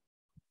না,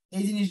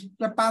 এই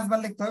জিনিসটা 5 বার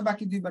লিখতে হবে,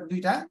 বাকি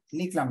 2টা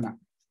লিখলাম না।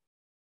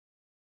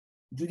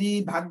 যদি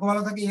ভাগ্য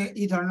ভালো থাকে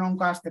এই ধরনের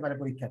অঙ্ক আসতে পারে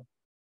পরীক্ষায়।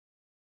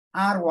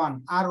 আর ওয়ান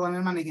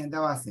এর মান এখানে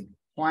দেওয়া আছে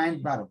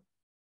 0.12।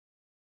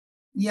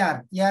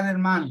 ইয়ার এর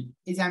মান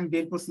এই যে আমি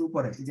বের করছি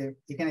উপরে, এই যে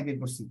এখানে বের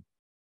করছি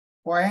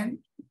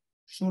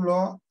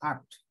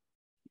 0.168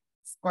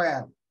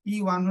 স্কয়ার।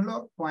 P1 হলো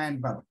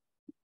 0.12।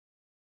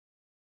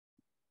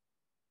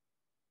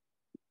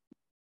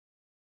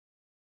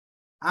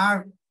 আর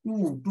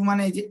টু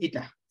মানে এই যে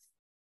এটা,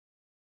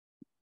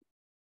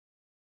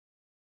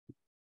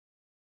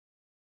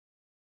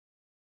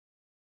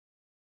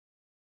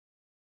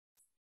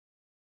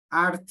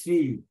 R3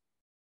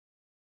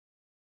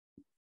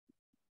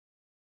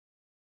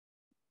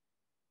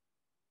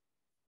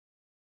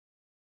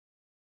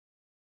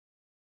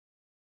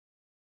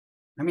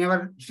 আমি আবার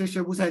শেষে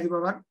বুঝাই দিব,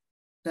 আবার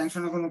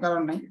টেনশনের কোনো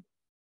কারণ নাই।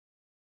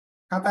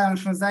 খাতায় অনেক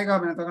সময় জায়গা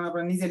হবে না, তখন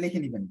আপনারা নিজে লিখে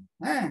নিবেন।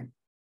 হ্যাঁ,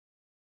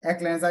 এক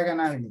লাইনে জায়গা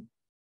না হইলে।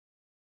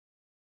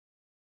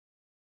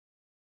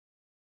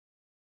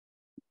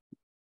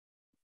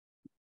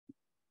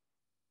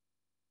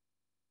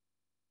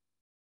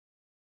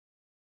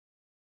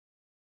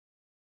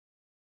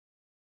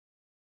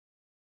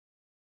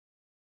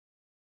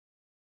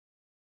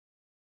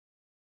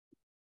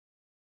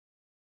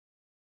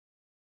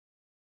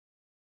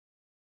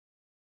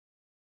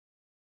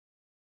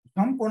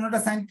 সম্পূর্ণটা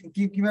সাইন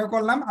কিভাবে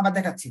করলাম আবার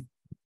দেখাচ্ছি।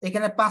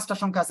 এখানে 5টা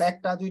সংখ্যা আছে,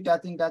 1টা 2টা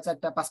 3টা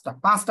 4টা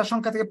 5টা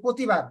সংখ্যা থেকে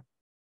প্রতিবার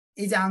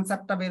এই যে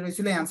আনসারটা বের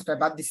হয়েছিল এই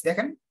আনসারটা বাদ দিছি,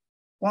 দেখেন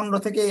 15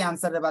 থেকে এই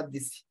আনসারে বাদ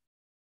দিছি,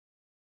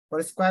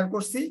 পরে স্কোয়ার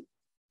করছি,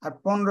 আর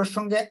 15-র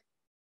সঙ্গে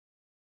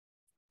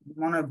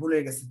মনে হয়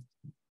ভুলে গেছি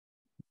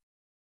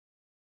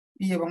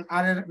পি এবং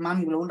আর এর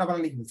মানগুলো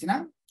উল্টাপাল্টা লিখে দিচ্ছি না।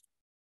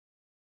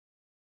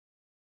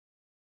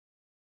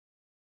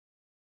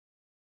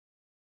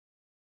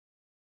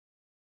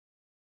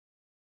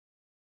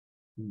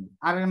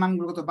 আর এর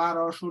মানগুলো কত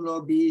 12 16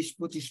 20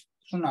 25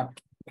 08।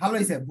 ভালো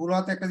হয়েছে, ভুল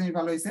হতে একটা জিনিস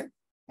ভালো হয়েছে,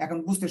 এখন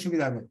বুঝতে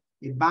সুবিধা হবে।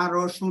 এই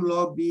 12 16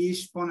 20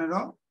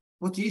 15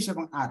 25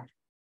 এবং 8,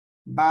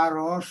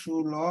 12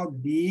 16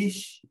 20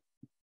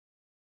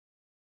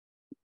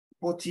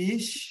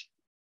 25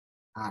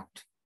 8,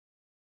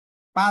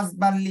 5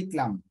 বার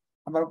লিখলাম,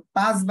 আবার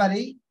 5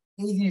 বারই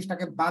এই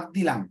জিনিসটাকে বাদ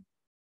দিলাম,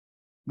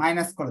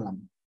 মাইনাস করলাম।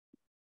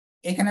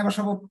 এখানে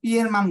বসাবো পি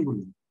এর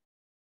মানগুলো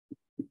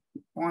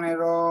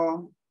 15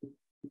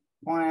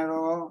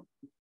 15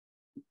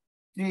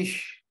 30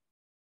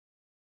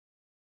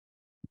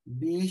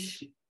 20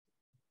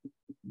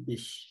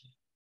 20।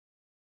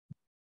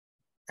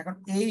 এখন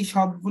এই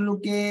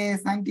সবগুলোকে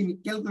সাইন্টিফিক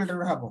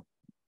ক্যালকুলেটর উঠাবো,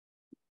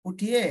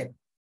 উঠিয়ে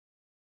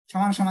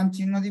সমান সমান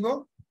চিহ্ন দিব,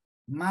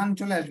 মান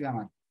চলে আসবে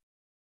আমার।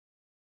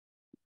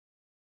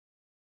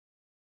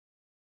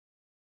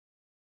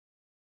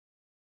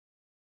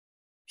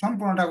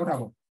 সম্পূর্ণটা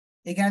উঠাবো,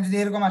 এখানে যদি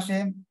এরকম আসে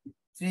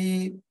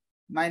 3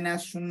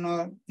 -0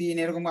 3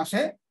 এরকম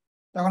আসে,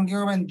 তখন কি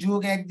করবেন,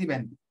 যোগ 1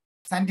 দিবেন।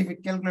 সাইন্টিফিক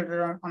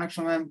ক্যালকুলেটর অনেক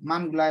সময়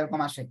মানগুলা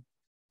এরকম আসে,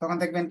 তখন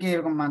দেখবেন কি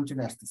এরকম মান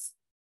চলে আসতেছে,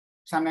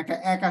 সামনে একটা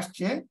 1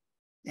 আসছে,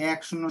 1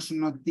 0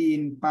 0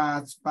 3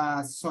 5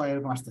 5 6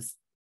 এরকম আসতেছে,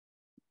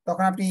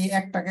 তখন আপনি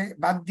একটাকে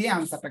বাদ দিয়ে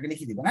আনসারটাকে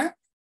লিখে দিবেন। হ্যাঁ,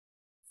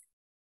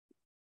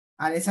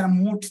 আর এছাড়া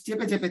মুঠ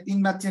চেপে চেপে 3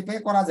 বার চেপে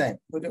করা যায়,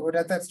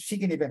 ওইটা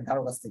শিখে নিবেন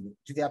কারো কাছ থেকে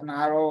যদি আপনার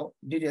আরো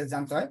ডিটেলস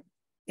জানতে হয়।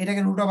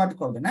 এটাকে রুট ওভার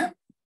করবেন, হ্যাঁ,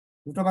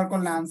 রুট ওভার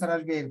করলে আনসার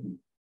আসবে এরকম।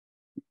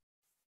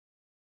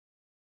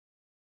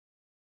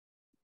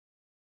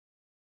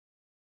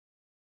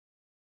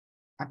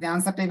 আপনি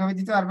আনসারটা এইভাবে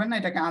দিতে পারবেন না,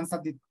 এটাকে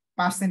আনসার দিতে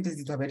পার্সেন্টেজ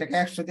দিতে হবে, এটাকে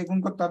 100 দিয়ে গুণ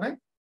করতে হবে,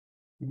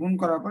 গুণ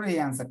করার পরে এই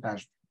আনসারটা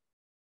আসবে।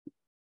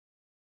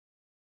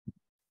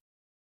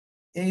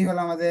 এই হলো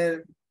আমাদের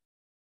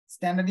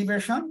স্ট্যান্ডার্ড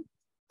ডিভিয়েশন।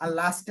 আর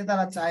লাস্টে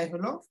তারা চাই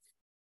হলো,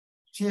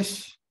 শেষ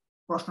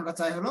প্রশ্নটা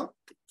চাই হলো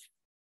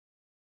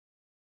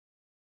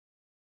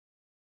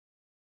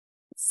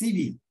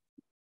সিবি,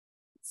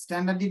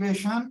 স্ট্যান্ডার্ড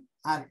ডিভিয়েশন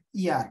আর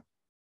ইয়ার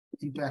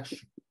ইনটু 100।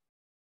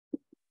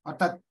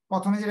 অর্থাৎ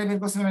প্রথমে যেটা বের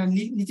করছিলাম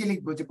নিচে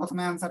লিখবো, যে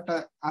প্রথমে আনসারটা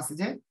আছে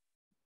যে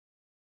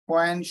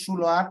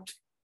 0.08,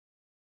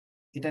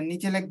 এটা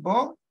নিচে লিখবো।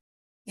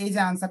 এই যে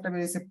আনসারটা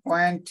বেরিয়েছে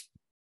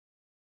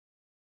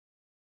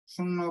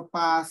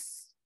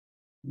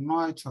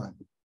 0.0596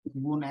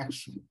 গুণ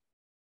 100,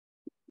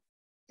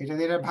 এটা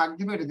দিয়ে ভাগ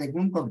দিব, এটা দিয়ে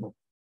গুণ করবো,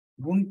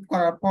 গুণ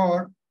করার পর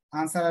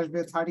আনসার আসবে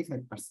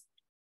 35%।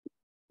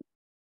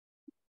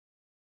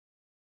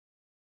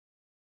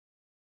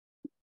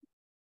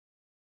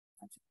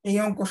 এই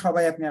অঙ্ক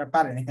সবাই আপনারা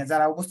পারেন, এখানে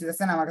যারা উপস্থিত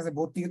আছেন আমার কাছে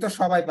ভর্তি তো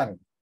সবাই পারেন।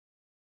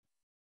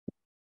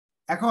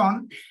 এখন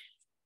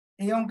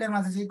এই অঙ্কের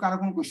মাঝে যদি কারো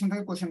কোনো কোশ্চেন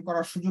থাকে, কোশ্চেন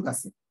করার সুযোগ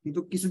আছে, কিন্তু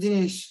কিছু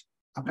জিনিস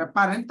আপনারা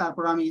পারেন,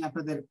 তারপর আমি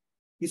আপনাদের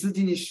কিছু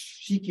জিনিস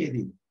শিখিয়ে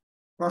দিই।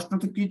 প্রশ্ন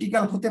তো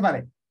ক্রিটিক্যাল হতে পারে,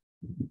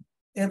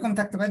 এরকম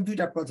থাকতে পারে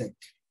 2টা প্রজেক্ট,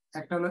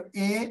 একটা হলো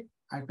এ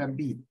আর একটা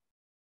বি,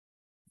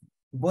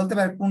 বলতে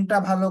পারে কোনটা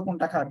ভালো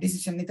কোনটা খারাপ,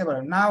 ডিসিশন নিতে পারে,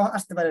 নাও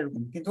আসতে পারে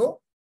এরকম। কিন্তু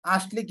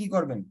আসলে কি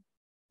করবেন,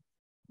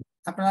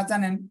 আপনারা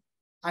জানেন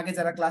আগে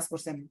যারা ক্লাস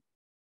করছেন,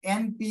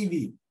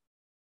 এনপিভি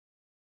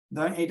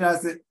ধরেন এটা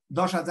আছে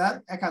 10,000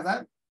 1000,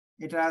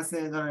 এটা আছে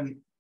ধরেন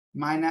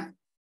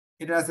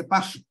এটা আছে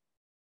 500।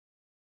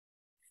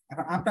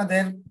 এখন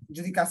আপনাদের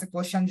যদি কাছে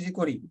কোশ্চেন যদি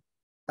করি,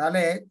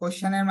 তাহলে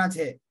কোশ্চেনের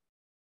মাঝে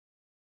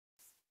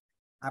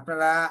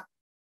আপনারা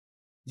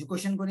যে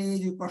কোশ্চেন করি,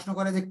 যে প্রশ্ন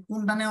করে যে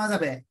কোনটা নেওয়া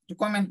যাবে, একটু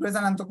কমেন্ট করে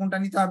জানান তো কোনটা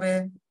নিতে হবে,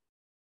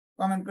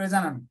 কমেন্ট করে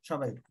জানান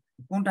সবাই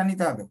কোনটা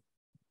নিতে হবে,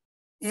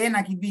 এ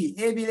নাকি বি,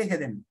 এ বি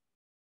লিখে দেন।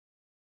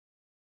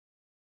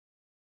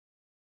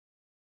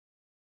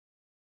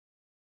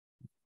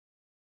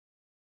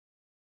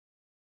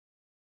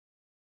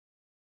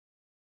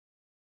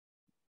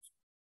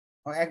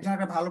 একজন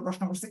একটা ভালো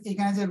প্রশ্ন করছে,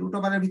 এখানে যে রুট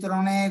ওভারের ভিতরে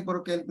অনেক বড়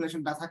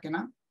ক্যালকুলেশনটা থাকে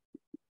না,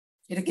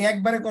 এটা কি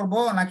একবারে করব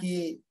নাকি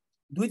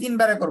 2-3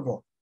 বারে করব?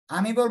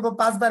 আমি বলবো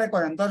 5 বারে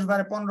করেন, 10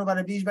 বারে 15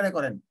 বারে 20 বারে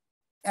করেন।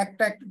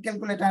 একটা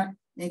ক্যালকুলেটর,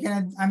 এখানে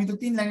আমি তো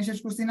 3 লাইনে শেষ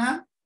করছি না,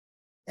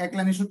 1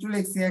 লাইনে সূত্র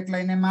লিখছি, 1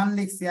 লাইনে মান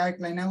লিখছি, আর 1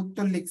 লাইনে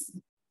উত্তর লিখছি,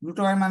 রুট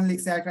ওভার মান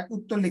লিখছি, আর একটা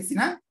উত্তর লিখছি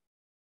না।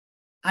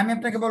 আমি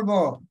আপনাকে বলবো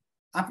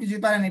আপনি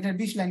যদি পারেন এটা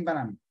 20 লাইন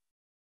বানান,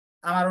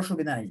 আমার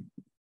অসুবিধা নেই।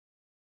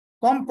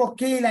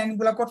 কমপক্ষে এই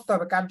লাইনগুলো করতে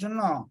হবে কার জন্য,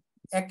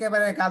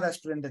 একেবারে গাধা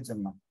স্টুডেন্টের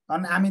জন্য।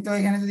 কারণ আমি তো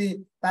এখানে যদি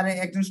তার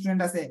একজন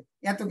স্টুডেন্ট আছে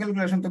এত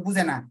ক্যালকুলেশন তো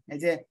বুঝে না, এই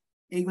যে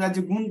এইগুলা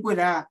যে গুণ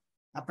কইরা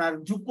আপনার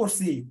যোগ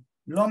করছি,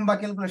 লম্বা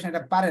ক্যালকুলেশন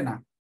এটা পারে না,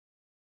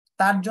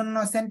 তার জন্য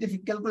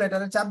সায়েন্টিফিক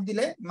ক্যালকুলেটরে চাপ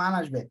দিলে মান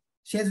আসবে।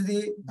 সে যদি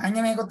ভাঙে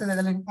ভেঙে করতে যায়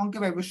তাহলে অঙ্কে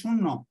পাইবে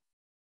 0।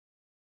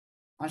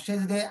 আর সে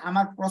যদি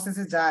আমার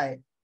প্রসেসে যায়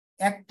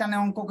একটানে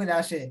অঙ্ক করে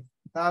আসে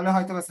তাহলে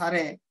হয়তো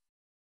স্যারে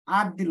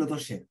 8 দিল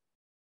 10-এ,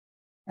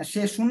 আর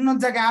সে শূন্যর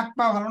জায়গায় 8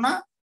 পাওয়া ভালো না?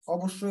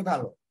 অবশ্যই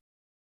ভালো।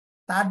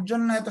 তার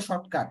জন্য এত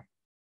শর্টকাট।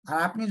 আর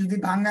আপনি যদি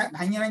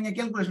ভাঙিয়ে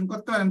ক্যালকুলেশন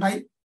করতে পারেন ভাই,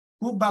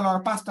 খুব ভালো। আর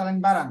 5টা লাইন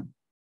বাড়ান,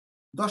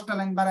 10টা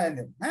লাইন বাড়ায়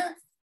দেন। হ্যাঁ,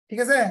 ঠিক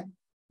আছে,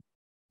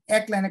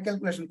 এক লাইনে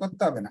ক্যালকুলেশন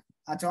করতে হবে না।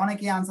 আচ্ছা,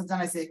 অনেকেই আনসার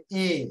জানাইছে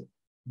এ,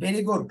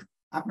 ভেরি গুড।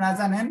 আপনারা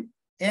জানেন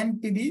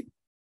এনপিভি,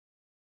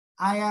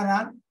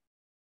 আইআরআর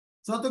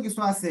যত কিছু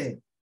আছে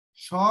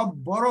সব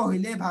বড়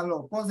হইলে ভালো,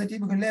 পজিটিভ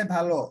হইলে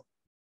ভালো।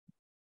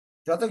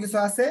 যত কিছু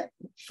আছে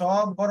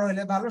সব বড়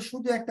হইলে ভালো,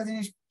 শুধু একটা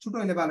জিনিস ছোট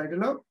হইলে ভালো, এটা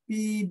হলো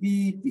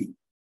পিবিপি।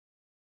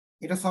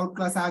 এটা সলভ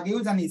ক্লাসে আগেও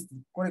জানিয়েছি,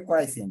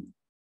 করাইছি আমি।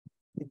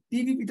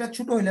 পিবিপিটা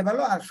ছোট হইলে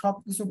ভালো আর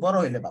সবকিছু বড়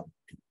হইলে ভালো।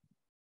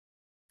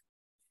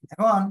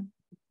 এখন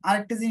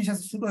আরেকটা জিনিস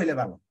আছে ছোট হইলে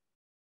ভালো,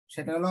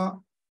 সেটা হলো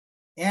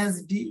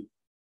এসডি,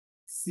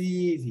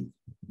 সিভি।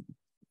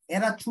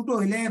 এরা ছোট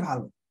হইলে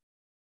ভালো,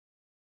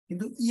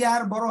 কিন্তু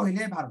ইয়ার বড়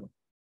হইলে ভালো।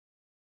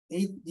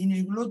 এই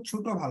জিনিসগুলো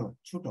ছোট ভালো,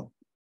 ছোট।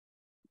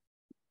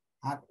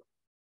 আর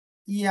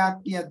ইয়ার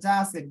টিয়ার যা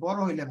আছে বড়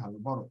হইলে ভালো,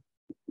 বড়।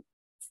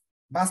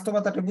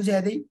 বাস্তবতাটা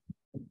বুঝিয়ে দিই।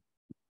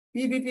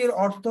 পিবিপির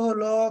অর্থ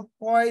হলো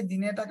কয়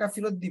দিনে টাকা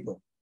ফেরত দিব।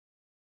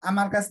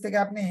 আমার কাছ থেকে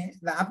আপনি,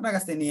 আপনার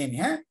কাছ থেকে নিয়ে নি,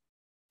 হ্যাঁ,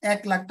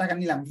 1 লাখ টাকা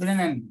নিলাম, ধরে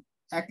নেন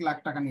 1 লাখ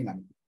টাকা নিলাম।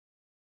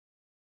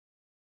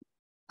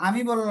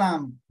 আমি বললাম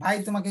ভাই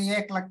তোমাকে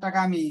 1 লাখ টাকা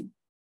আমি,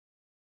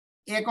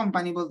 এ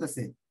কোম্পানি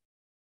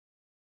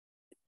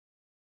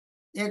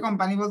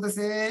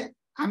বলতেছে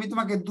আমি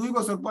তোমাকে 2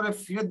 বছর পরে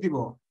ফেরত দিব।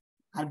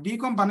 আর বি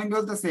কোম্পানি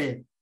বলতেছে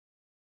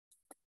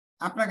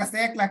আপনার কাছে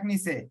 1 লাখ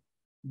নিছে,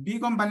 বি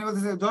কোম্পানি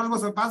বলতেছে 10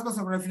 বছর 5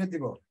 বছর পরে ফেরত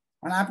দিব।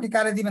 মানে আপনি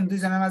কারে দিবেন?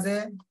 দুইজনের মাঝে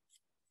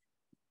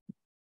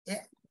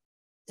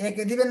এ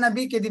কে দিবেন না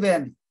বি কে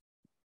দিবেন?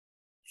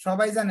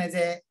 সবাই জানে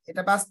যে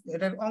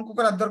এটার অঙ্ক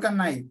করার দরকার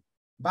নাই,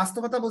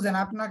 বাস্তবতা বুঝেন।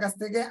 আপনার কাছ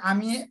থেকে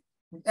আমি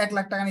 1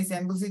 লাখ টাকা নিছি,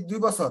 আমি বলছি 2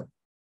 বছর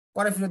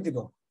পরে ফেরত দিব।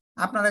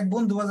 আপনার এক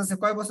বন্ধু বলতেছে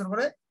কয় বছর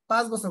পরে?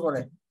 5 বছর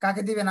পরে।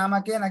 কাকে দিবেন,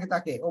 আমাকে নাকি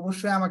তাকে?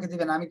 অবশ্যই আমাকে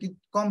দিবেন, আমি কি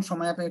কম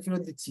সময় আপনাকে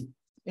ফেরত দিচ্ছি।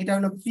 এটা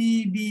হলো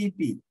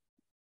পিবিপি,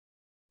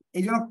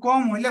 এই জন্য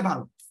কম হইলে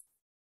ভালো।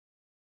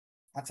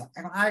 আচ্ছা,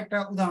 এখন আরেকটা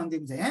উদাহরণ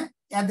দিয়ে বুঝাই। হ্যাঁ,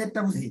 এদেরটা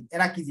বুঝাই,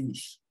 এরা কি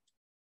জিনিস।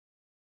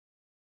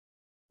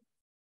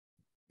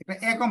 একটা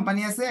এ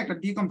কোম্পানি আছে, একটা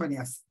ডি কোম্পানি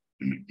আছে।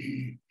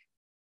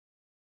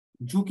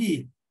 ঝুঁকি,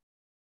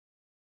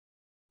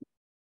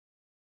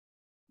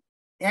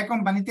 এ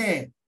কোম্পানিতে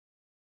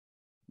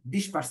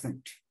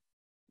 20%,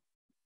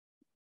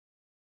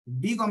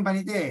 বি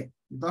কোম্পানিতে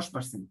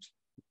 10%।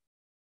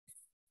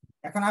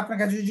 এখন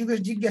আপনাকে যদি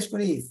জিজ্ঞেস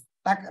করি,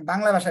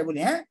 বাংলা ভাষায় বলি,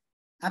 হ্যাঁ,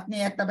 আপনি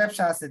একটা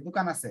ব্যবসা আছে,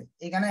 দোকান আছে,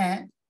 এখানে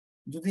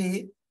যদি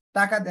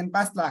টাকা দেন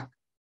 5 লাখ,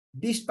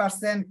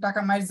 20% টাকা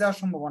মাইর যাওয়ার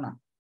সম্ভাবনা,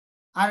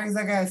 আরেক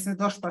জায়গায় আছে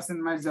 10%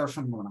 মাইর যাওয়ার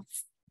সম্ভাবনা।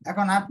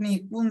 এখন আপনি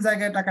কোন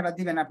জায়গায় টাকাটা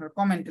দিবেন? আপনার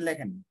কমেন্টে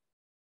লেখেন।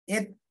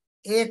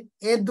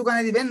 এর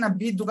দোকানে দিবেন না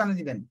বি দোকানে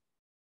দিবেন?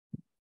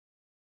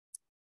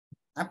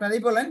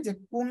 আপনারাই বলেন যে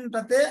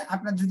কোনটাতে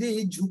আপনার যদি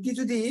ঝুঁকি,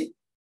 যদি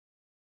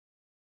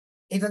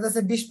এটাতে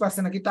আছে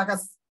 20%, নাকি টাকা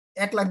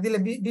 1 লাখ দিলে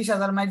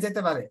 20,000 মাইল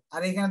যেতে পারে,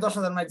 আর এখানে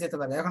 10,000 মাইল যেতে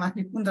পারে। এখন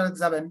আপনি কোনটাতে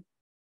যাবেন?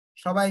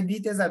 সবাই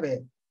বিতে যাবে।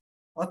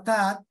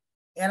 অর্থাৎ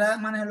এরা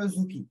মানে হলো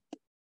ঝুঁকি।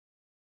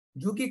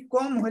 ঝুঁকি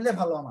কম হইলে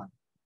ভালো। আমার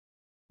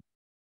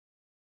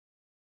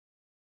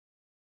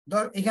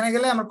ধর এখানে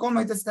গেলে আমার কম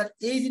হইতেছে, তার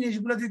এই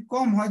জিনিসগুলো যদি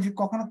কম হয়, যদি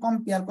কখনো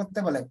কম্পেয়ার করতে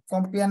বলে,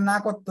 কম্পেয়ার না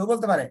করতেও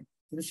বলতে পারে,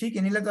 কিন্তু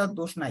শিখে নিলে তো আর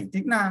দোষ নাই,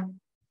 ঠিক না?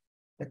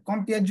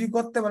 কম্পেয়ার যদি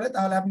করতে বলে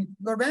তাহলে আপনি কি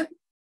করবেন?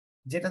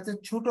 যেটাতে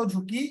ছোট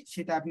ঝুঁকি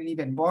সেটা আপনি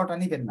নিবেন, বড়টা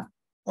নিবেন না।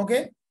 ওকে,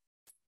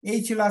 এই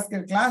ছিল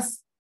আজকের ক্লাস।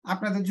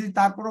 আপনাদের যদি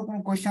তারপরও কোনো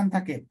কোয়েশ্চেন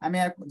থাকে, আমি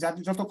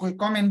যত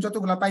কমেন্ট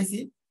যতগুলো পাইছি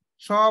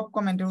সব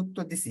কমেন্টের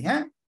উত্তর দিছি।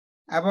 হ্যাঁ,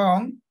 এবং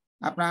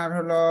আপনার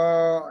হলো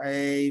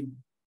এই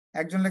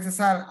একজন লেখছে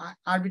স্যার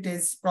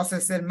আরবিট্রেজ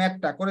প্রসেসের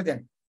ম্যাথটা করে দেন।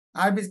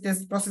 আরবিট্রেজ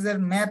প্রসেসের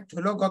ম্যাথ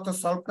হলো গত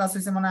সলভ ক্লাস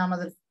হয়েছে, মানে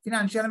আমাদের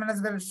financial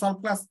management solve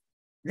class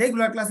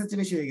regular ক্লাসের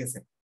চেয়ে বেশি হয়ে গেছে।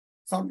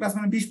 সলভ ক্লাস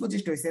মানে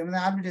 20-25টা হয়েছে, মানে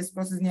আরবিট্রেজ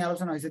প্রসেস নিয়ে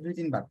আলোচনা হয়েছে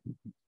 2-3 বার।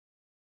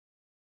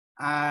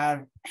 আর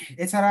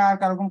এছাড়া আর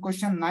কারো কোনো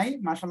কোয়েশ্চেন নাই।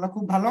 মাশাআল্লাহ,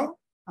 খুব ভালো।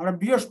 আমরা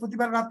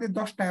বৃহস্পতিবার রাতে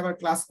 10টায় আবার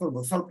ক্লাস করব,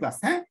 সলভ ক্লাস।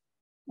 হ্যাঁ,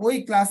 ওই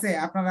ক্লাসে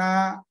আপনারা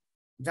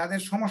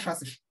যাদের সমস্যা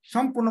আছে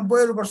সম্পূর্ণ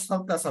বইয়ের উপর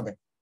সলভ ক্লাস হবে।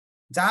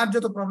 যার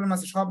যত প্রবলেম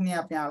আছে সব নিয়ে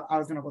আপনি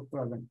আলোচনা করতে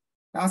পারবেন।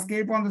 আজকে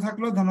এই পর্যন্ত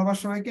থাকলো। ধন্যবাদ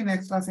সবাইকে।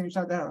 নেক্সট ক্লাসে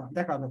ইনশাআল্লাহ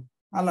দেখা হবে।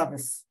 আল্লাহ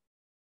হাফেজ।